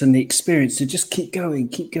patience and the experience to just keep going.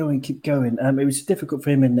 It was difficult for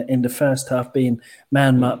him in the first half, being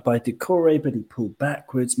man-marked by Doucouré, but he pulled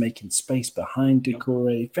backwards, making space behind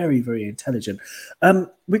Doucouré. Very, very intelligent.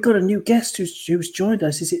 We've got a new guest who's joined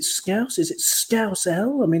us. Is it Scouse? Is it Scouse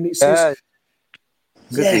L? I mean, it says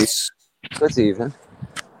yes. Good evening.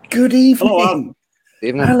 Good evening. Hello,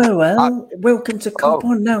 evening. Hello, Al. Welcome to Cop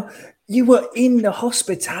On. Now, you were in the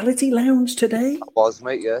hospitality lounge today? I was,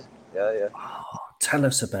 mate, yeah. Oh, tell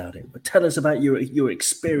us about it. Tell us about your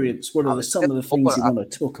experience. What are some of the things you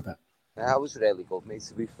want to talk about? Yeah, I was really good, mate,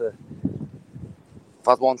 to be fair. I've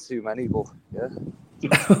had one too many, but yeah.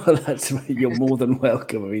 Well, you're more than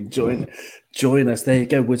welcome. I mean, join us. There you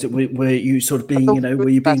go. Were you sort of being, were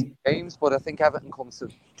you being games? But I think Everton comes to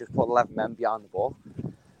just put 11 men behind the ball.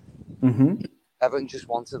 Mm-hmm. Everton just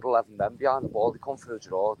wanted 11 men behind the ball. They come for a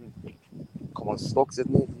draw and come unstuck,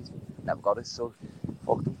 didn't they? Never got it, so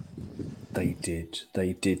fuck them. They did.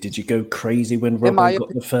 Did you go crazy when Robbo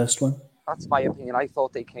got the first one? That's my opinion. I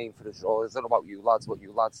thought they came for the draw. I don't know about you lads, what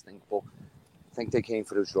you lads think, but I think they came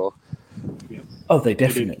for the draw. Oh, they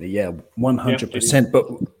definitely, 100%.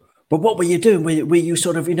 But what were you doing? Were you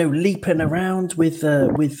sort of, leaping around with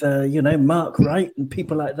Mark Wright and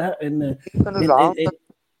people like that?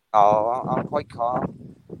 I'm quite calm.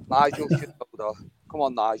 Nigel should know though. Come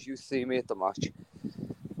on, Nigel, you see me at the match.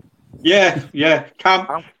 Yeah.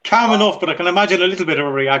 Calm enough, but I can imagine a little bit of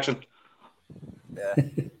a reaction. Yeah.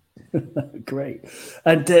 Great.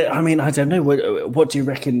 And I don't know, what do you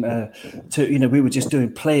reckon we were just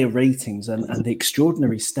doing player ratings and the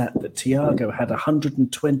extraordinary stat that Thiago had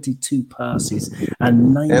 122 passes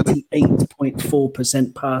and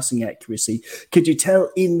 98.4% passing accuracy. Could you tell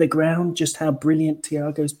in the ground just how brilliant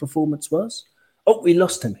Thiago's performance was? Oh, we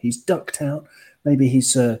lost him. He's ducked out. Maybe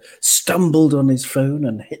he's stumbled on his phone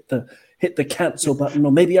and hit the cancel button,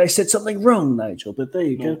 or maybe I said something wrong, Nigel, but there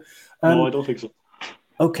you go. No, I don't think so.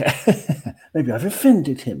 Okay, maybe I've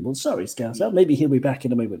offended him. Well, sorry, Scouser. Maybe he'll be back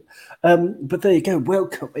in a moment. But there you go.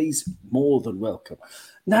 Welcome. He's more than welcome.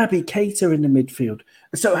 Naby Keita in the midfield.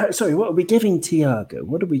 So, sorry, what are we giving Thiago?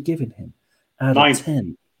 What are we giving him out 9. of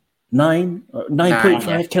 10? 9?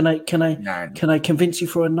 9.5? Yeah. Can I convince you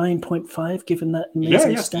for a 9.5? Given that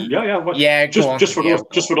amazing stat? Well, Yeah, just for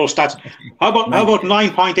those stats. How about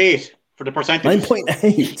 9.8 for the percentage?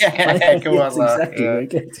 9.8. Yeah, go on, exactly. yeah.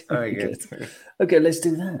 Very good. Okay, let's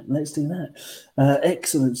do that.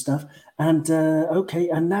 Excellent stuff. And okay,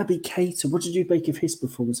 and Naby Keita, what did you make of his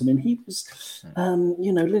performance? I mean, he was, a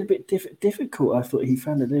little bit difficult. I thought he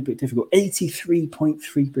found it a little bit difficult.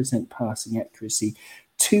 83.3% passing accuracy,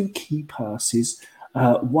 2 key passes,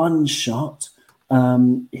 1 shot.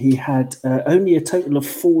 He had only a total of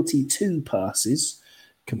 42 passes.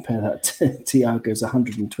 Compare that to Thiago's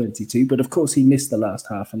 122. But of course, he missed the last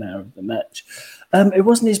half an hour of the match. It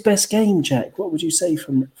wasn't his best game, Jack. What would you say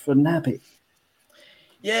for Naby?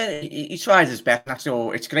 Yeah, he tries his best. That's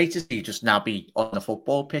all. It's great to see just Naby on the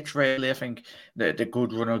football pitch, really. I think the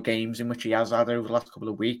good run of games in which he has had over the last couple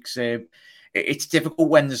of weeks. It's difficult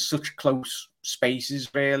when there's such close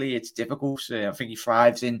spaces, really. It's difficult. I think he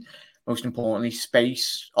thrives in, most importantly,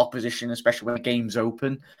 space, opposition, especially when the game's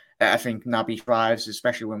open. I think Naby thrives,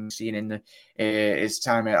 especially when we're seeing in his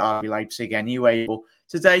time at RB Leipzig anyway. But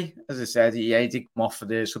today, as I said, he did come off for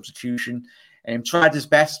the substitution and tried his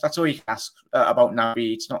best. That's all you can ask about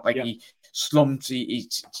Naby. It's not like he slumped. He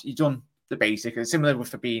done the basic. It's similar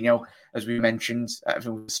with Fabinho, as we mentioned.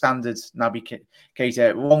 Standard Naby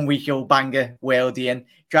Keita. 1 week he'll bang a worldie in.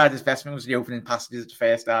 Tried his best. It was the opening passages of the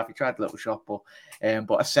first half. He tried a little shot, but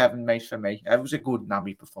a 7 mate for me. It was a good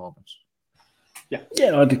Naby performance.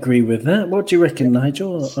 Yeah, I'd agree with that. What do you reckon,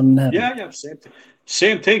 Nigel, on Naby? Yeah,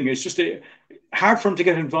 same thing. It's just hard for him to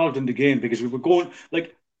get involved in the game because we were going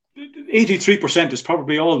 83% is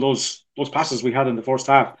probably all those passes we had in the first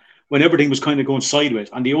half when everything was kind of going sideways,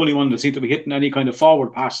 and the only one that seemed to be hitting any kind of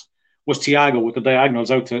forward pass was Thiago with the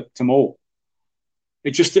diagonals out to Mo.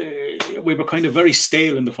 It just we were kind of very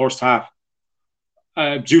stale in the first half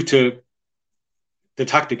due to the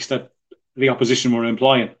tactics that the opposition were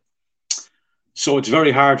employing. So it's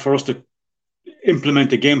very hard for us to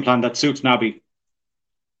implement a game plan that suits Naby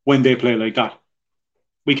when they play like that.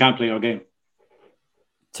 We can't play our game.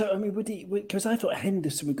 So, I mean, would he? Because I thought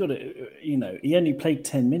Henderson, we got to, he only played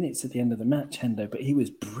 10 minutes at the end of the match, Hendo, but he was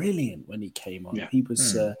brilliant when he came on. Yeah. He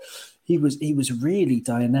was really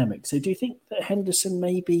dynamic. So, do you think that Henderson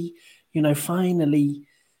maybe, finally,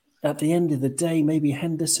 at the end of the day, maybe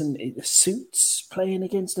Henderson suits playing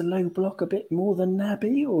against a low block a bit more than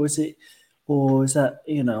Naby, or is that,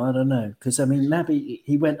 I don't know. Because, I mean, Naby,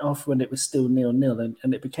 he went off when it was still 0-0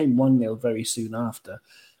 and it became 1-0 very soon after.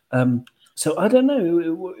 So I don't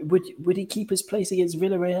know. Would he keep his place against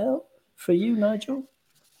Villarreal for you, Nigel?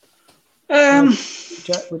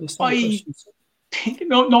 Jack, with I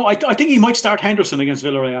think he might start Henderson against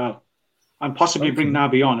Villarreal and possibly bring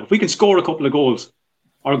Naby on. If we can score a couple of goals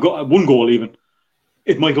or 1 goal even,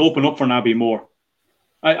 it might open up for Naby more.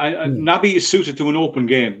 Naby is suited to an open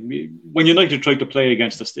game. When United tried to play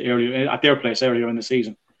against us at their place earlier in the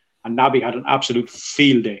season, and Naby had an absolute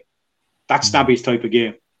field day. That's Naby's type of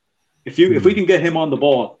game. If we can get him on the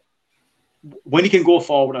ball, when he can go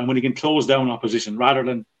forward and when he can close down opposition, rather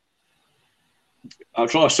than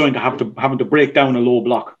trying to having to break down a low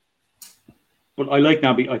block. But I like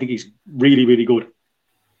Naby. I think he's really, really good.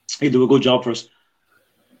 He'll do a good job for us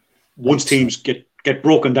once teams get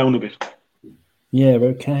broken down a bit. Yeah,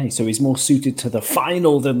 okay. So he's more suited to the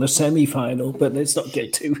final than the semi-final, but let's not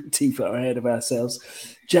get too far ahead of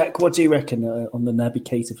ourselves. Jack, what do you reckon on the Naby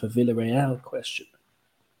Keita for Villarreal question?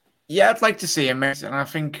 Yeah, I'd like to see him, and I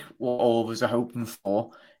think what all of us are hoping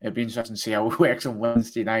for. It'd be interesting to see how it works on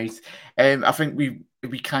Wednesday night. I think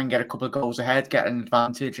we can get a couple of goals ahead, get an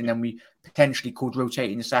advantage, and then we potentially could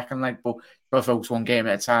rotate in the second leg, but we'll focus 1 game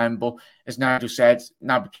at a time. But as Nigel said,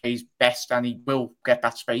 Naby is best, and he will get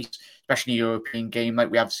that space, especially in a European game like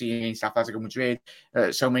we have seen against Atletico Madrid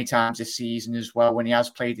so many times this season as well when he has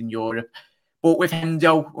played in Europe. But with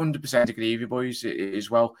Hendo, 100% agree with you boys as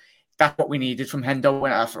well. That's what we needed from Hendo.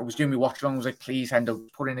 When I was doing my watch along, I was like, please,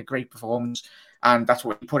 Hendo, put in a great performance. And that's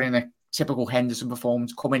what he put in, a typical Henderson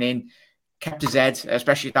performance, coming in, kept his head,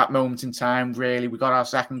 especially at that moment in time, really. We got our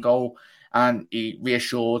second goal and he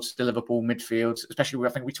reassured the Liverpool midfield, especially I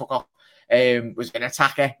think we took off, was an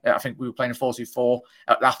attacker. I think we were playing a 4-2-4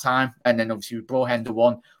 at that time. And then obviously we brought Hendo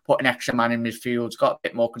on, put an extra man in midfield, got a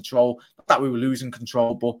bit more control. Not that we were losing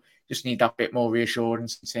control, but just need that bit more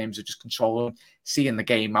reassurance in terms of just controlling, seeing the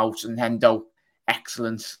game out. And Hendo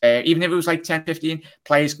excellent. Even if it was like 10, 15,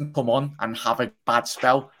 players can come on and have a bad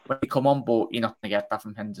spell when they come on, but you're not going to get that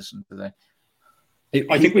from Henderson today.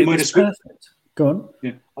 I think we might have switched. Go on.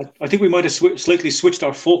 Yeah, I think we might have slightly switched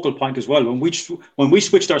our focal point as well when we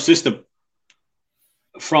switched our system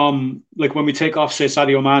from, like, when we take off, say,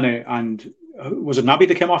 Sadio Mane, and was it Naby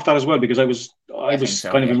that came off that as well, because I was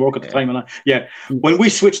kind of in work at the time, and when we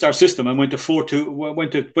switched our system and went to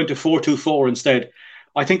 4-2-4 instead,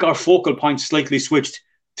 I think our focal point slightly switched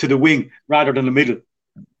to the wing rather than the middle,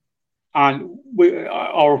 and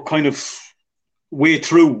our kind of way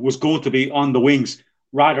through was going to be on the wings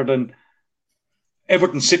rather than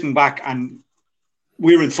Everton sitting back and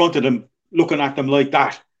we're in front of them looking at them like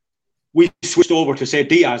that. We switched over to, say,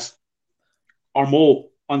 Diaz or Mo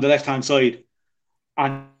on the left-hand side,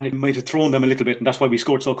 and it might have thrown them a little bit, and that's why we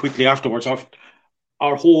scored so quickly afterwards.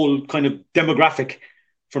 Our whole kind of demographic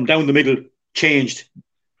from down the middle changed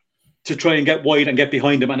to try and get wide and get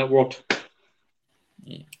behind them, and it worked.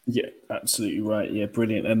 Yeah, absolutely right. Yeah,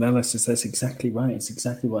 brilliant analysis. That's exactly right. It's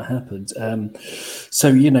exactly what happened.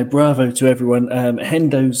 So, bravo to everyone.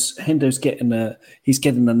 Hendo's getting a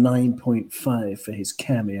 9.5 for his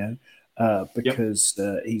cameo because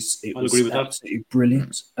it was absolutely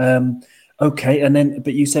brilliant. Okay, and then,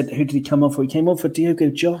 but you said, who did he come on for? He came on for Diogo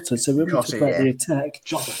Jota. So when we talk about the attack,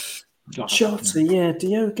 Jota, yeah,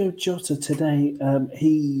 Diogo Jota today,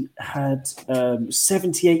 he had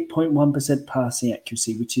 78.1% passing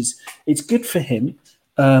accuracy, it's good for him.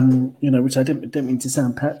 Which I don't mean to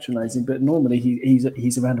sound patronising, but normally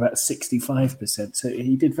he's around about 65%. So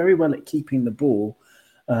he did very well at keeping the ball,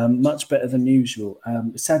 much better than usual.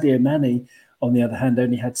 Sadio Mane, on the other hand,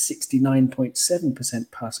 only had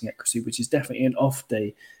 69.7% passing accuracy, which is definitely an off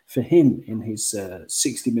day for him in his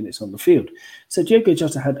 60 minutes on the field. So Diogo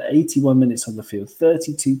Jota had 81 minutes on the field,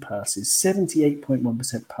 32 passes,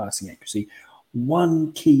 78.1% passing accuracy,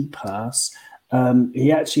 one key pass.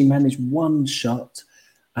 He actually managed one shot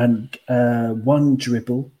and one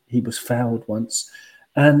dribble. He was fouled once.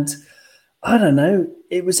 And I don't know,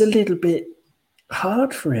 it was a little bit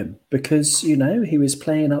hard for him because, he was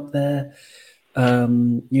playing up there.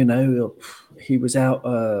 He was out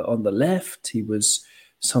on the left. He was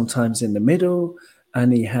sometimes in the middle,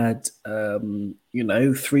 and he had,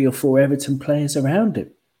 3 or 4 Everton players around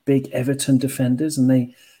him, big Everton defenders,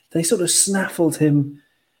 and they sort of snaffled him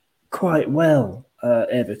quite well,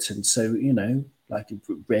 Everton. So, I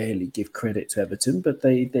rarely give credit to Everton, but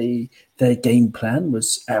their game plan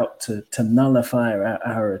was out to nullify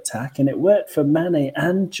our attack, and it worked for Mane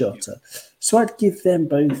and Jota. So I'd give them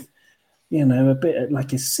both, a bit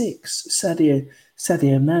like a 6.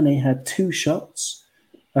 Sadio Mane had 2 shots,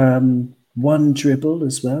 one dribble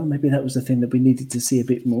as well. Maybe that was the thing that we needed to see a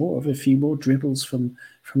bit more of, a few more dribbles from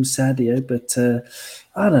Sadio. But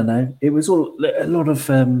I don't know. It was all a lot of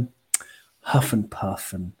huff and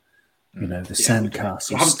puff, and the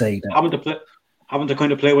sandcastle stayed up. Having to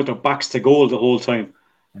kind of play with their backs to goal the whole time,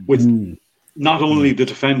 with not only the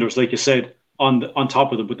defenders, like you said, on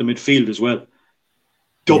top of them, but the midfield as well.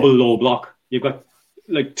 Double low block. You've got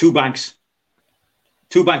like two banks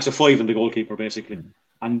of 5 in the goalkeeper, basically,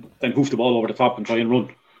 and then hoof the ball over the top and try and run.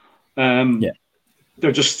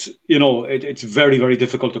 They're just, it's very, very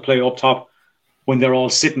difficult to play up top when they're all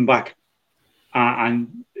sitting back.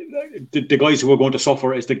 And the guys who are going to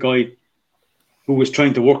suffer is the guy who is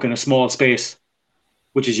trying to work in a small space,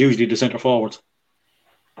 which is usually the centre forward.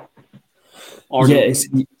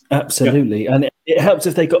 Absolutely. Yeah. And it helps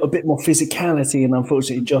if they got a bit more physicality, and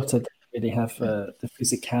unfortunately Jota didn't really have the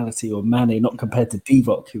physicality, or Mane, not compared to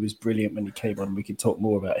Divock, who was brilliant when he came on. We can talk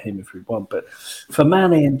more about him if we want. But for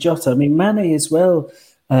Mane and Jota, Mane as well,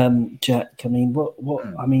 Jack,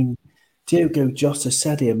 Diogo Jota,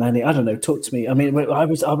 Sadio Mane, I don't know, talk to me. I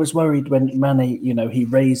was worried when Mane, he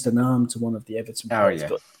raised an arm to one of the Everton players,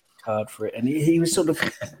 got a card for it, and he was sort of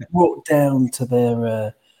brought down to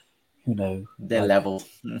their their level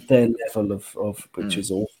of which is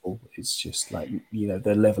awful. It's just like,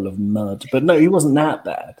 their level of mud. But no, he wasn't that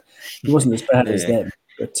bad. He wasn't as bad as them.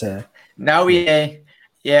 But I'd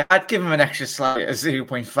give him an extra slight, a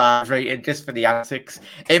 0.5 rated just for the antics.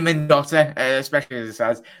 Him and Jota, especially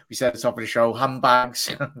as we said at the top of the show, handbags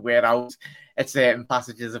wear out at certain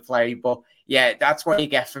passages of play. But yeah, that's what you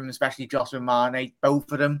get from especially Jota and Mane.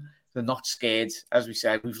 Both of them, they're not scared. As we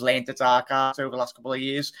said, we've learned the dark arts over the last couple of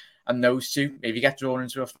years. And those two, if you get drawn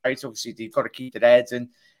into a fight, obviously they've got to keep their heads, and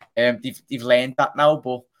they've learned that now.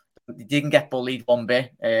 But they didn't get bullied one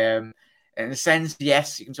bit. In a sense,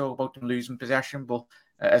 yes, you can talk about them losing possession, but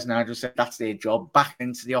as Nigel said, that's their job, back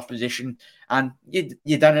into the opposition, and you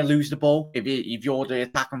then lose the ball. If you're the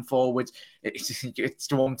attacking forward, it's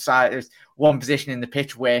the one side, there's one position in the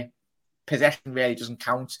pitch where possession really doesn't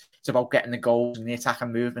count. It's about getting the goals and the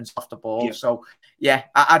attacking movements off the ball. Yeah. So, yeah,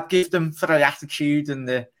 I'd give them, for the attitude and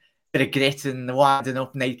the bit of grit and the winding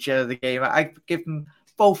up nature of the game, I'd give them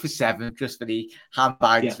both a 7 just for the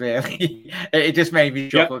handbags, really. It just made me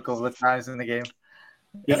chuckle a couple of times in the game.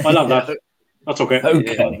 Yeah, I love that. That's okay.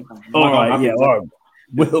 Okay. All right.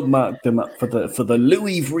 We'll mark them up for the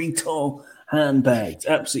Louis Vuitton handbags.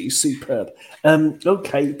 Absolutely superb.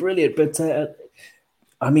 Okay, brilliant. But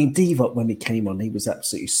Divock, when he came on, he was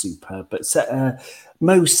absolutely superb. But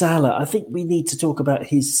Mo Salah, I think we need to talk about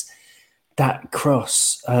that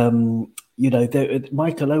cross.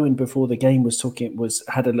 Michael Owen before the game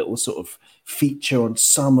had a little sort of feature on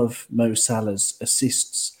some of Mo Salah's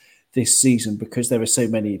assists this season because there were so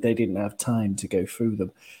many they didn't have time to go through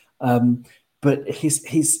them. But his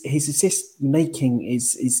assist making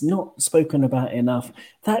is not spoken about enough.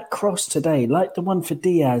 That cross today, like the one for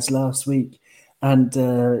Diaz last week, and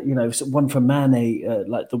one for Mane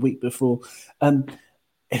like the week before.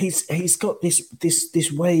 He's got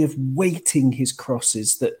this way of weighting his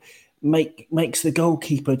crosses that makes the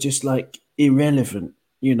goalkeeper just like irrelevant.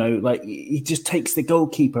 Like he just takes the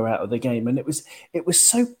goalkeeper out of the game, and it was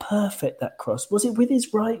so perfect, that cross. Was it with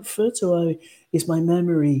his right foot, or is my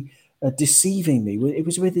memory deceiving me? It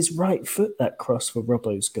was with his right foot, that cross for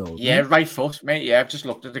Robbo's goal. Yeah, right foot, mate. Yeah, I've just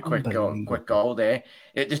looked at the quick goal there.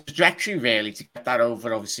 The trajectory really to get that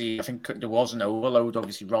over. Obviously, I think there was an overload.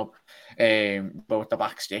 Obviously, Rob, both the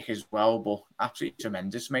back stick as well, but absolutely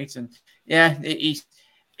tremendous, mate. And yeah, he's.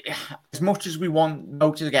 As much as we want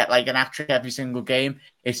Mo to get like an hat-trick every single game,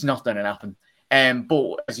 it's not going to happen.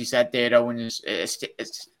 But as you said there, Owen's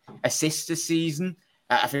assist this season,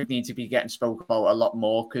 I think need to be getting spoken about a lot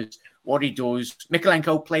more because what he does,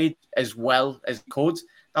 Mykolenko played as well as he could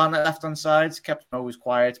down the left-hand side, kept him always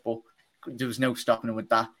quiet, but there was no stopping him with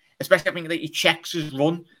that. Especially, I think that he checks his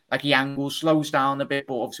run, like he angles, slows down a bit,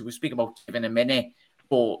 but obviously we'll speak about it in a minute.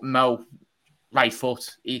 But Mo, right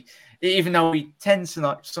foot, even though he tends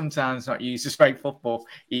to sometimes not use his right foot, but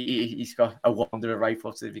he's got a wonder of right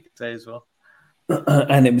foot, if you could say as well.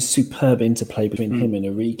 And it was superb interplay between him and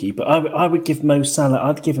Origi. But I would give Mo Salah,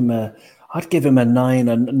 I'd give him a 9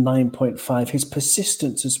 and 9.5. His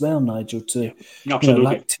persistence as well, Nigel,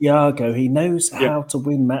 like Thiago, he knows how to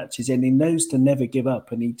win matches and he knows to never give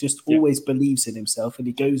up, and he just always believes in himself, and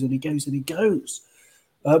he goes and he goes and he goes.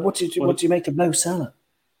 What do you make of Mo Salah?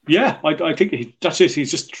 Yeah, I think that's it. He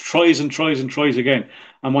just tries and tries and tries again.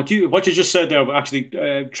 And what you just said there actually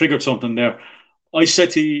triggered something there. I said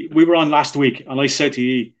to you, we were on last week, and I said to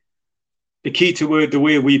you, the key to the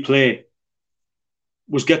way we play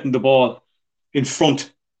was getting the ball in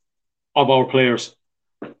front of our players.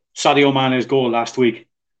 Sadio Mane's goal last week.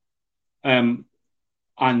 And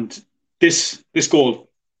this goal,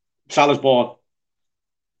 Salah's ball,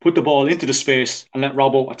 put the ball into the space and let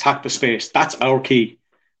Robbo attack the space. That's our key.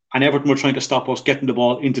 And Everton were trying to stop us getting the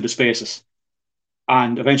ball into the spaces.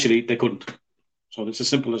 And eventually they couldn't. So it's as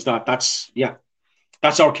simple as that. That's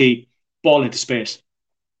our key. Ball into space.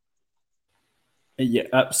 Yeah,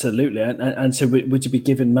 absolutely. And so would you be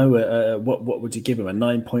giving Mo what would you give him? A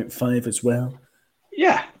 9.5 as well?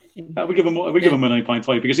 Yeah. We give him a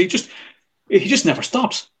 9.5 because he just never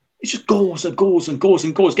stops. He just goes and goes and goes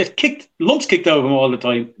and goes. Gets kicked, lumps kicked out of him all the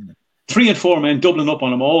time. 3 and 4 men doubling up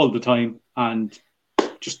on him all the time. And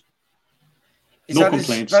just no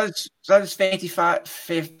complaints. Is that his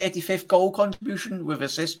 85th goal contribution with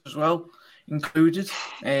assist as well included?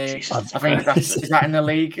 I think is that in the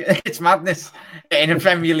league? It's madness in a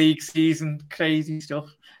Premier League season. Crazy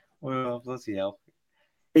stuff. Well, bloody hell!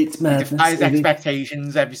 It's madness. He defies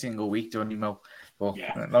expectations every single week, don't you, Mo? But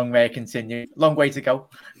long way to continue. Long way to go.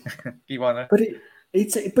 You wanna? But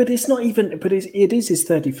it's not even. But it is his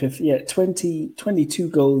 35th. Yeah, 22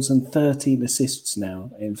 goals and 13 assists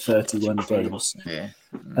now in 31 games. Yeah.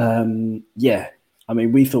 I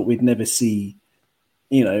mean, we thought we'd never see,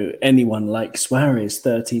 anyone like Suarez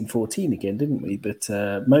 13, 14 again, didn't we? But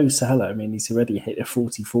Mo Salah, I mean, he's already hit a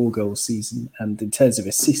 44-goal season, and in terms of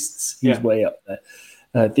assists, he's way up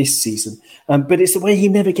there this season. But it's the way he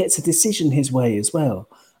never gets a decision his way as well.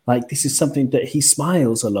 Like, this is something that he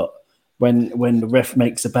smiles a lot when the ref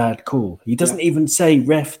makes a bad call. He doesn't even say,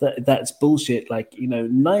 ref, that's bullshit. Like,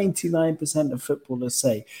 99% of footballers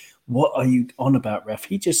say, what are you on about, ref?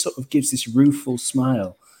 He just sort of gives this rueful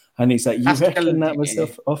smile. And he's like, you reckon that was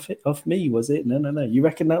off me, was it? No. You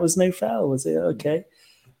reckon that was no foul, was it? Okay.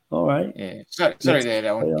 All right. Yeah, sorry Let's there,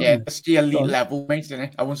 that play one. on Yeah, then. that's the elite Go on. level, mate, isn't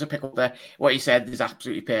it? I want to pick up there. What you said is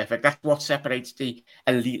absolutely perfect. That's what separates the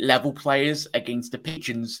elite level players against the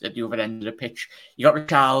pigeons at the other end of the pitch. You got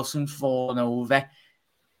Richarlison falling over.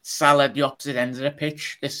 Salah at the opposite end of the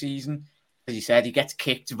pitch this season. As you said, he gets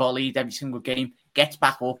kicked, volleyed every single game, gets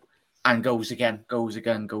back up, and goes again.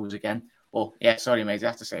 Well, yeah, sorry, mate, I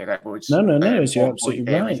have to say that, but it's No, you're one absolutely point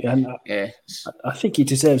there, right. mate. And Yeah, I think he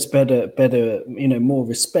deserves better, more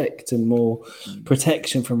respect and more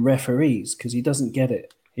protection from referees because he doesn't get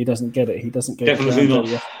it. He doesn't go Definitely down not.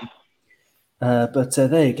 very often. But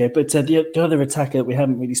there you go. But the other attacker we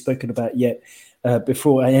haven't really spoken about yet.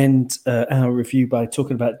 Before I end our review by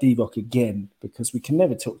talking about Divock again, because we can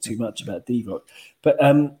never talk too much about Divock. But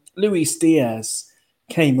Luis Diaz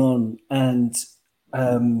came on, and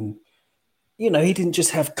he didn't just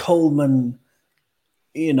have Coleman,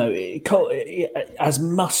 as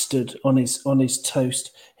mustard on his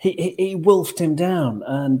toast. He wolfed him down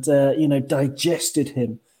and digested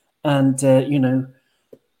him, and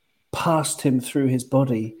passed him through his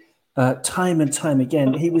body time and time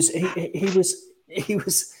again. He was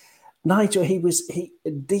Nigel.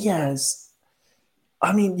 Diaz.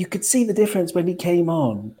 I mean, you could see the difference when he came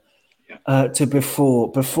on to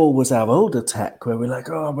before. Before was our old attack where we're like,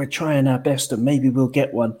 oh, we're trying our best and maybe we'll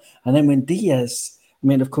get one. And then when Diaz, I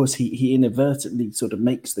mean, of course, he inadvertently sort of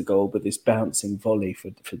makes the goal with this bouncing volley for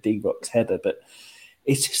Divock's header, but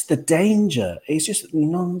it's just the danger. It's just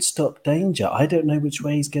non-stop danger. I don't know which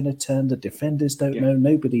way he's going to turn. The defenders don't know.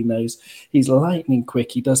 Nobody knows. He's lightning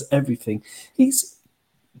quick. He does everything. He's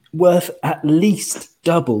worth at least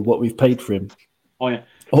double what we've paid for him. Oh, yeah.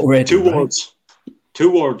 Already.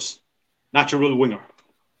 Two words. Natural winger.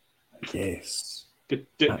 Yes.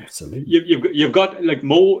 Absolutely. You've got, like,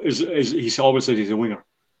 Mo is he's always said he's a winger.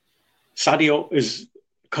 Sadio is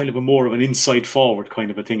kind of more of an inside forward kind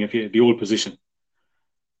of a thing, if you the old position.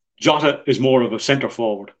 Jota is more of a centre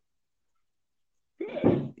forward.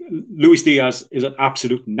 Luis Diaz is an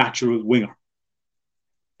absolute natural winger.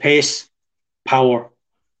 Pace, power,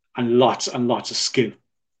 and lots of skill.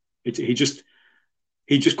 He just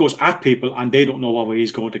goes at people and they don't know what way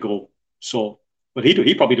he's going to go. So, but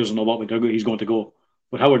he probably doesn't know what way he's going to go.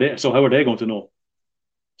 But how are they going to know?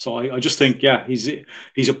 So I just think, he's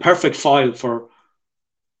a perfect file for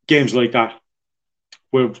games like that,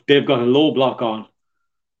 where they've got a low block on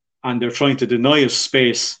and they're trying to deny us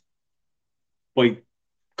space by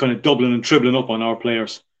kind of doubling and tripling up on our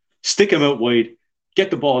players. Stick him out wide,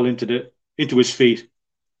 get the ball into his feet,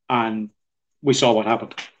 and we saw what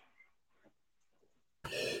happened.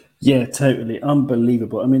 Yeah, totally.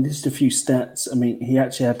 Unbelievable. I mean, just a few stats. I mean, he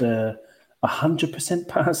actually had 100%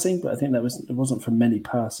 passing, but I think it wasn't from many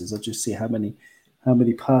passes. I'll just see how many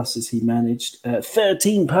passes he managed.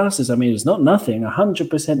 13 passes. I mean, it's not nothing.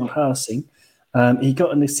 100% passing. He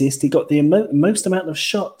got an assist. He got the most amount of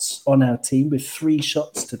shots on our team with 3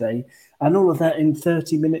 shots today. And all of that in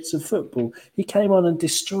 30 minutes of football. He came on and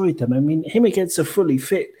destroyed them. I mean, him against a fully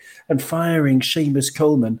fit and firing Seamus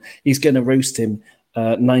Coleman, he's going to roast him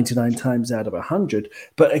 99 times out of 100.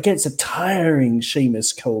 But against a tiring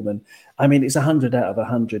Seamus Coleman, I mean, it's 100 out of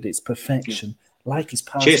 100. It's perfection. Like his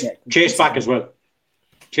passing. Chase back as well.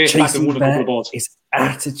 Chase back and won a couple of balls. His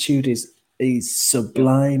attitude is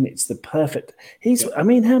sublime. It's the perfect. I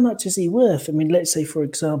mean, how much is he worth? I mean, let's say, for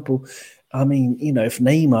example, if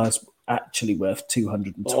Neymar's actually worth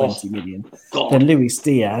 220 million, then Luis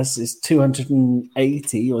Diaz is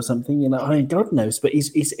 280 or something. I mean, God knows, but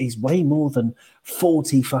he's way more than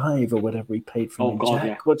 45 or whatever he paid for him. Jack,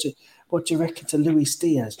 yeah. What do you reckon to Luis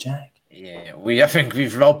Diaz, Jack? Yeah, I think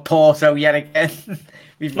we've robbed Porto yet again.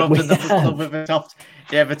 We've robbed another club with the top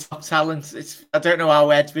talent. I don't know how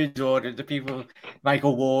Edwards or the people,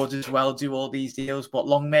 Michael Ward as well, do all these deals, but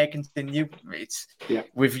long may it continue.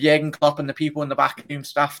 With Jurgen Klopp and the people in the backroom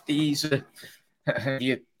staff, these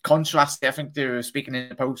you contrast. I think they were speaking in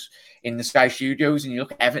the post in the Sky Studios, and you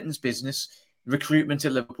look at Everton's business. Recruitment to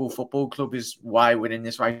Liverpool Football Club is why we're in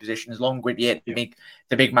this right position, as long with the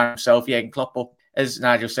big man himself, Jurgen Klopp. But as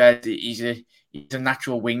Nigel said, he's a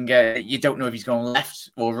natural winger. You don't know if he's going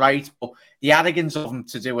left or right, but the arrogance of him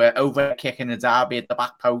to do an over kick in a derby at the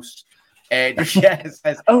back post.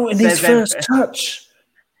 His first touch.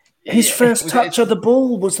 His first touch of the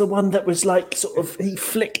ball was the one that was like sort of, he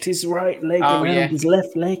flicked his right leg around his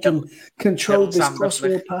left leg and controlled this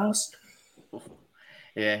crossfield pass.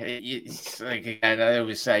 Yeah, it's like, again, I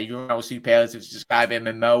always say, you're not superlative to describe him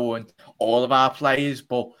and Mo and all of our players,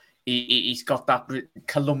 but he's got that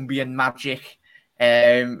Colombian magic.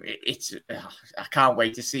 I can't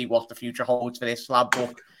wait to see what the future holds for this lad.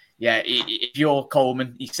 But yeah, if you're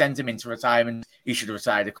Coleman, he sends him into retirement. He should have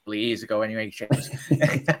retired a couple of years ago anyway, because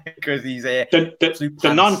he's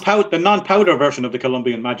the non-powder version of the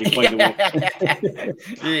Colombian Magic, by the way.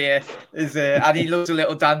 Yeah, and he loves a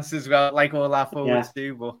little dance as well, like all our forwards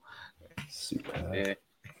do. But superb. Yeah.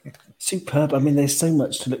 Superb. I mean, there's so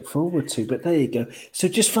much to look forward to, but there you go. So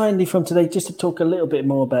just finally from today, just to talk a little bit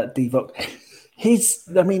more about Divock.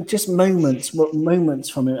 Just moments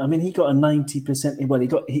from him. I mean, he got a 90%. Well,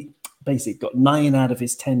 he basically got 9 out of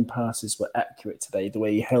his 10 passes were accurate today. The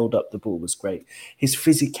way he held up the ball was great. His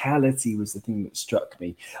physicality was the thing that struck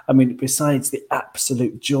me. I mean, besides the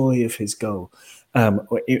absolute joy of his goal, I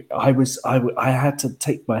had to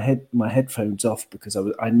take my headphones off because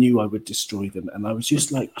I knew I would destroy them, and I was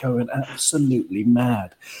just like going absolutely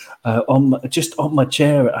mad on my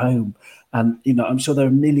chair at home. And I'm sure there are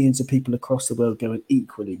millions of people across the world going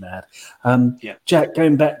equally mad. Jack,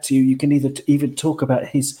 going back to you, you can even talk about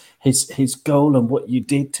his goal and what you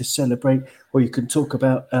did to celebrate, or you can talk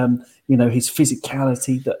about his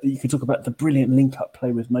physicality. That you can talk about the brilliant link-up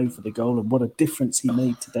play with Mo for the goal and what a difference he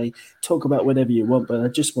made today. Talk about whatever you want, but I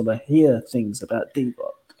just want to hear things about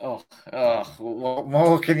Divock. What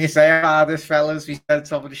more can you say about this, fellas? We said at the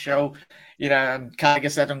top of the show, and Carragher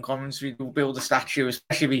said on commentary, we'll build a statue,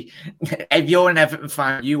 especially if you're an Everton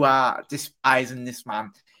fan, you are despising this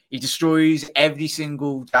man. He destroys every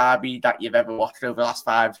single derby that you've ever watched over the last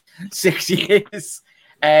 5-6 years.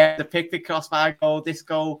 The Pickford crossbar goal, this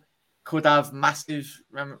goal could have massive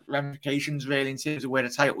ramifications, really, in terms of where the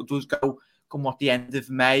title does go come at the end of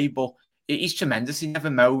May, but he's tremendous. He never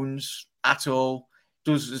moans at all.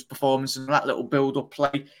 Does his performance and that little build-up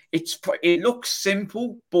play. It looks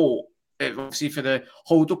simple, but obviously for the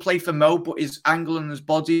hold-up play for Mo, but his angle and his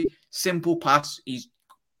body, simple pass.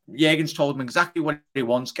 Jurgen's told him exactly what he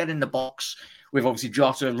wants. Get in the box with obviously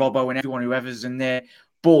Jota, Robbo, and everyone whoever's in there.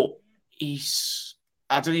 But I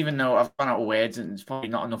don't even know. I've run out of words, and there's probably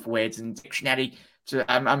not enough words in the dictionary. So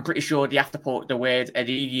I'm pretty sure they have to put the word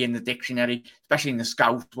Origi in the dictionary, especially in the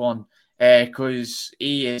Scout one. Because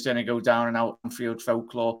he is going to go down and out on field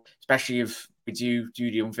folklore, especially if we do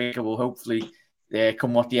the unthinkable, hopefully,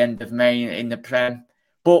 come at the end of May in the Prem.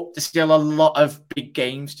 But there's still a lot of big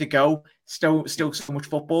games to go, still so much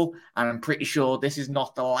football, and I'm pretty sure this is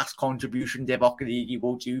not the last contribution Divock Origi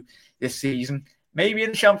will do this season. Maybe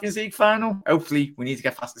in the Champions League final. Hopefully, we need to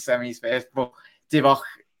get past the semis first, but Divock,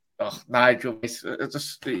 Nigel, it's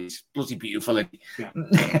bloody beautiful. Yeah.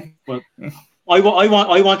 Well, I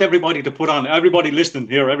want everybody to put on, everybody listening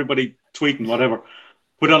here, everybody tweeting, whatever,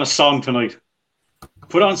 put on a song tonight.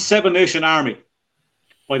 Put on Seven Nation Army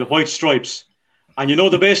by the White Stripes. And you know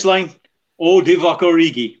the bass line? Oh, Divock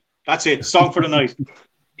Origi. That's it. Song for the night.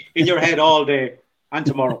 In your head all day and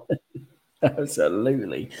tomorrow.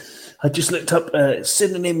 Absolutely. I just looked up a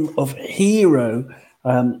synonym of hero.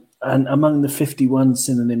 And among the 51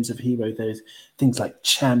 synonyms of hero, there's things like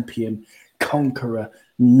champion, conqueror,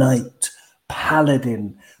 knight,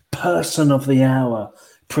 paladin, person of the hour,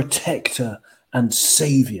 protector, and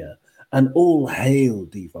savior. And all hail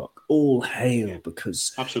Divock, all hail,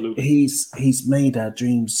 because absolutely he's made our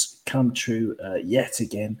dreams come true yet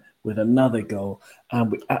again with another goal,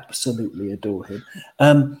 and we absolutely adore him.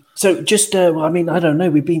 So just, I don't know.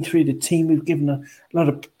 We've been through the team. We've given a lot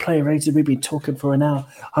of player ratings. We've been talking for an hour.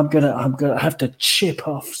 I'm gonna have to chip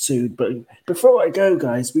off soon. But before I go,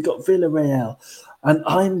 guys, we got Villarreal, and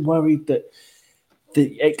I'm worried that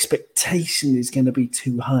the expectation is going to be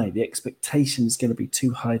too high. The expectation is going to be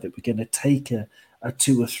too high that we're going to take a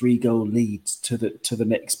 2 or 3 goal lead to the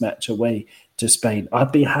next match away to Spain.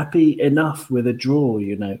 I'd be happy enough with a draw,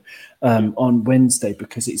 on Wednesday,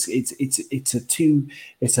 because it's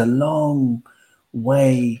a long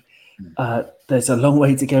way. There's a long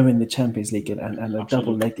way to go in the Champions League and a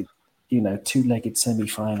double-legged, 2-legged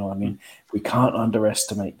semi-final. I mean, we can't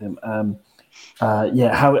underestimate them.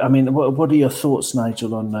 What are your thoughts,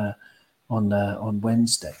 Nigel, on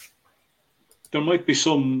Wednesday? There might be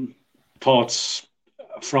some thoughts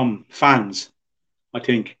from fans, I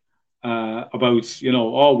think, about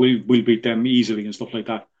we'll beat them easily and stuff like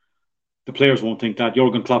that. The players won't think that.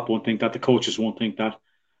 Jurgen Klopp won't think that. The coaches won't think that.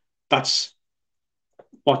 That's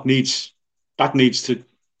what needs to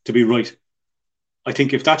be right. I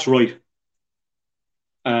think if that's right,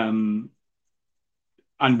 and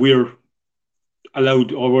we're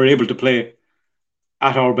allowed, or we're able to play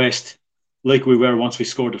at our best like we were once we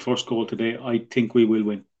scored the first goal today, I think we will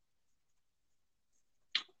win.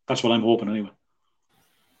 That's what I'm hoping anyway.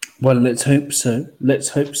 Well, let's hope so.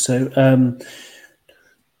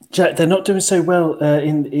 Jack, they're not doing so well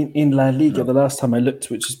in La Liga. No. The last time I looked,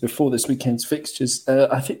 which is before this weekend's fixtures,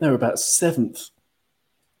 I think they're about 7th.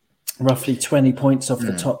 roughly 20 points off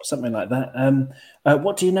the top, something like that.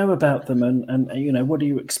 What do you know about them, and you know, what are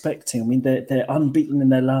you expecting? I mean, they're unbeaten in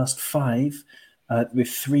their last 5, with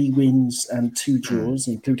 3 wins and 2 draws,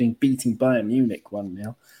 including beating Bayern Munich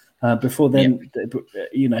 1-0. Before then,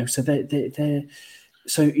 you know, so they're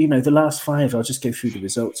so, you know, the last 5, I'll just go through the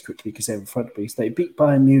results quickly because they're in front of me. So they beat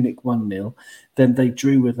Bayern Munich 1-0, then they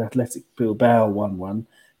drew with Athletic Bilbao 1-1.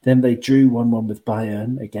 Then they drew 1-1 with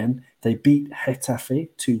Bayern again. They beat Getafe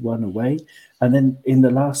 2-1 away. And then in the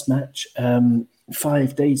last match,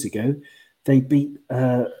 5 days ago, they beat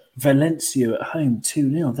Valencia at home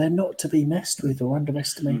 2-0. They're not to be messed with or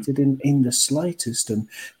underestimated in the slightest. And,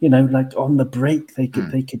 you know, like on the break, they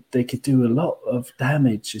could do a lot of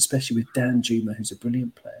damage, especially with Danjuma, who's a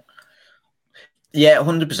brilliant player. Yeah,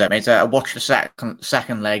 100%, mate. I watched the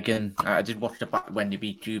second leg, and I did watch the back when they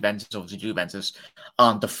beat Juventus. Obviously, Juventus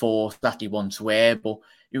aren't the force that they once were, but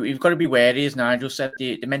you've got to be wary, as Nigel said.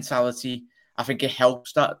 The mentality, I think it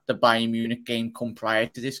helps that the Bayern Munich game come prior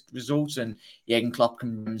to this result, and Jurgen Klopp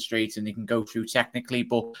can demonstrate and they can go through technically.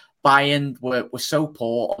 But Bayern were so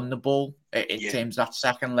poor on the ball in terms of that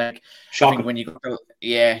second leg. Shocking. I think when you got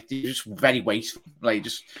they're just very wasteful. Like,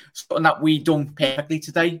 just something that we done perfectly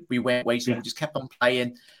today. We weren't wasteful. We just kept on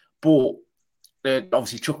playing. But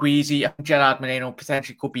obviously, Chukwueze, I think Gerard Moreno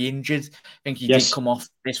potentially could be injured. I think he did come off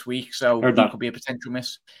this week, so that could be a potential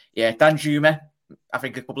miss. Yeah, Danjuma, I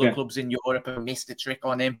think a couple of clubs in Europe have missed a trick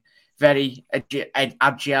on him. Very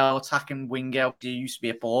agile attacking winger. He used to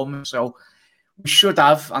be a Bournemouth, so we should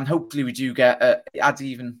have, and hopefully we do get. I'd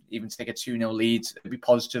even take a 2-0 lead. It'd be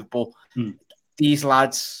positive, but these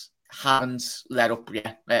lads haven't let up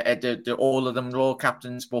yet. All of them are all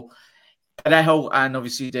captains, but Parejo and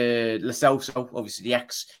obviously the Lo Celso, obviously the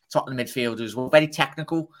ex-Tottenham midfielders, were very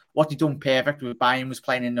technical. What they done perfect with Bayern was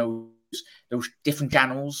playing in those different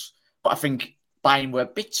channels, but I think Bayern were a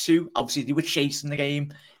bit too. Obviously, they were chasing the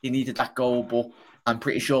game. They needed that goal, but I'm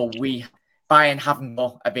pretty sure Bayern haven't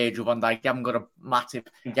got a Virgil van Dijk. They haven't got a Matip.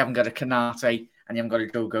 They haven't got a Kanate, and they haven't got a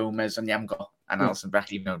Joe Gomez, and they haven't got an Alisson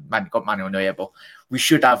Becker. You know, got Manuel Neuer, but we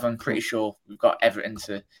should have. I'm pretty sure we've got everything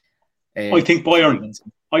to. I think Bayern.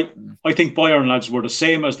 I think Bayern lads were the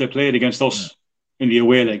same as they played against us in the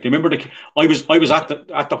away leg. Remember, I was at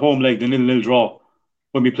the home leg, the 0-0 draw,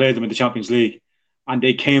 when we played them in the Champions League, and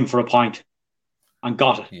they came for a point and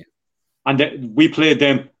got it. Yeah. And we played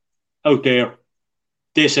them out there.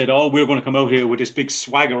 They said, "Oh, we're going to come out here with this big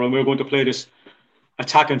swagger, and we're going to play this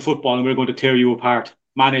attacking football, and we're going to tear you apart."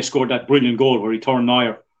 Mane scored that brilliant goal where he turned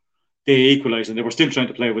Neuer. They equalised, and they were still trying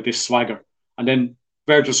to play with this swagger. And then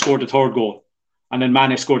Virgil scored the third goal. And then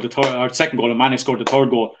Mane scored the second goal, and Mane scored the third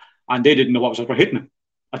goal. And they didn't know what was up for hitting him.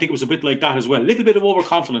 I think it was a bit like that as well. A little bit of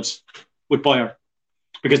overconfidence with Bayern.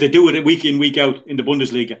 Because they do it week in, week out in the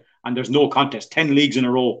Bundesliga. And there's no contest. 10 leagues in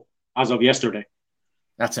a row as of yesterday.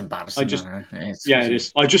 That's embarrassing. It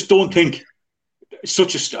is. I just don't think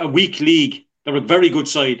such a weak league. They're a very good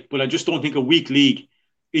side. But I just don't think a weak league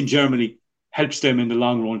in Germany helps them in the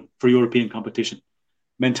long run for European competition.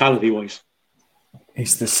 Mentality-wise.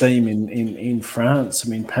 It's the same in France. I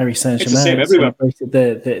mean, Paris Saint-Germain celebrated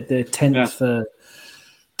their 10th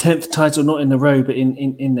title, not in a row, but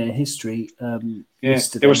in their history.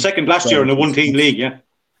 They were second last year in the one-team league, yeah.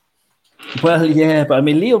 Well, yeah, but I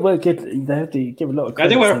mean, Lille were good. They have to give a lot of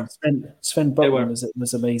credit. They were. Sven Botman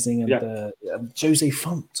was amazing, and Jose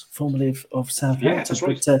Font, formerly of Southampton. Yeah, that's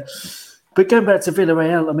right. But going back to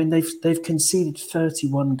Villarreal, I mean, they've conceded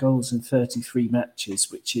 31 goals in 33 matches,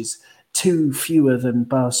 which is 2 fewer than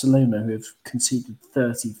Barcelona, who have conceded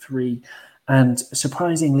 33, and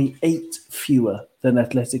surprisingly 8 fewer than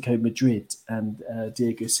Atletico Madrid and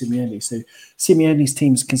Diego Simeone. So Simeone's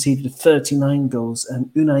team's conceded 39 goals,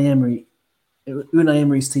 and Unai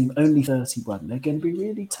Emery's team only 31. They're going to be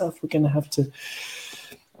really tough. We're going to have to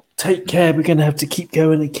take care. We're going to have to keep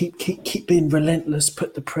going and keep being relentless,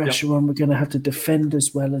 put the pressure on. We're going to have to defend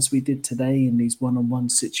as well as we did today in these one-on-one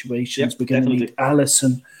situations. We're going to need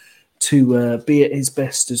Alisson to be at his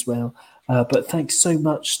best as well. But thanks so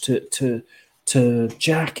much to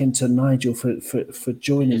Jack and to Nigel for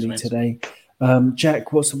joining me today.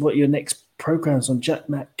 Jack, what are your next programs on Jack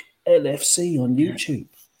Mac LFC on YouTube?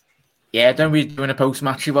 Yeah, don't be doing a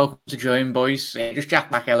post-match. You're welcome to join, boys. Just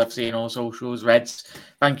Jack Mac LFC and all socials. Reds,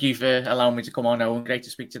 thank you for allowing me to come on. Owen, great to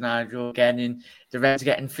speak to Nigel again. And the Reds are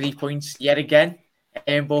getting 3 points yet again.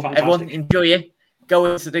 But fantastic. Everyone, enjoy it.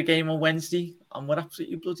 Go into the game on Wednesday, and we're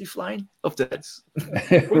absolutely bloody flying up the heads.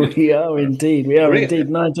 We are indeed.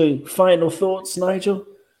 Nigel, final thoughts, Nigel?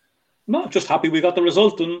 No, just happy we got the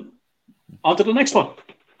result and on to the next one.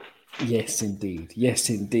 Yes,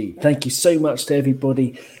 indeed. Thank you so much to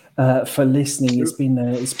everybody for listening. It's been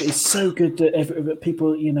it's so good that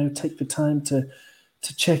people take the time to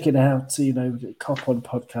check it out.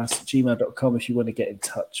 coponpodcast@gmail.com if you want to get in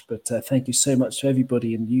touch. But thank you so much to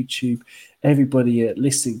everybody in YouTube, everybody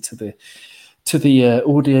listening to the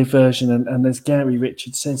audio version. And as Gary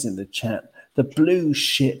Richard says in the chat, the blue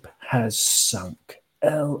ship has sunk.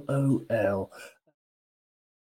 LOL.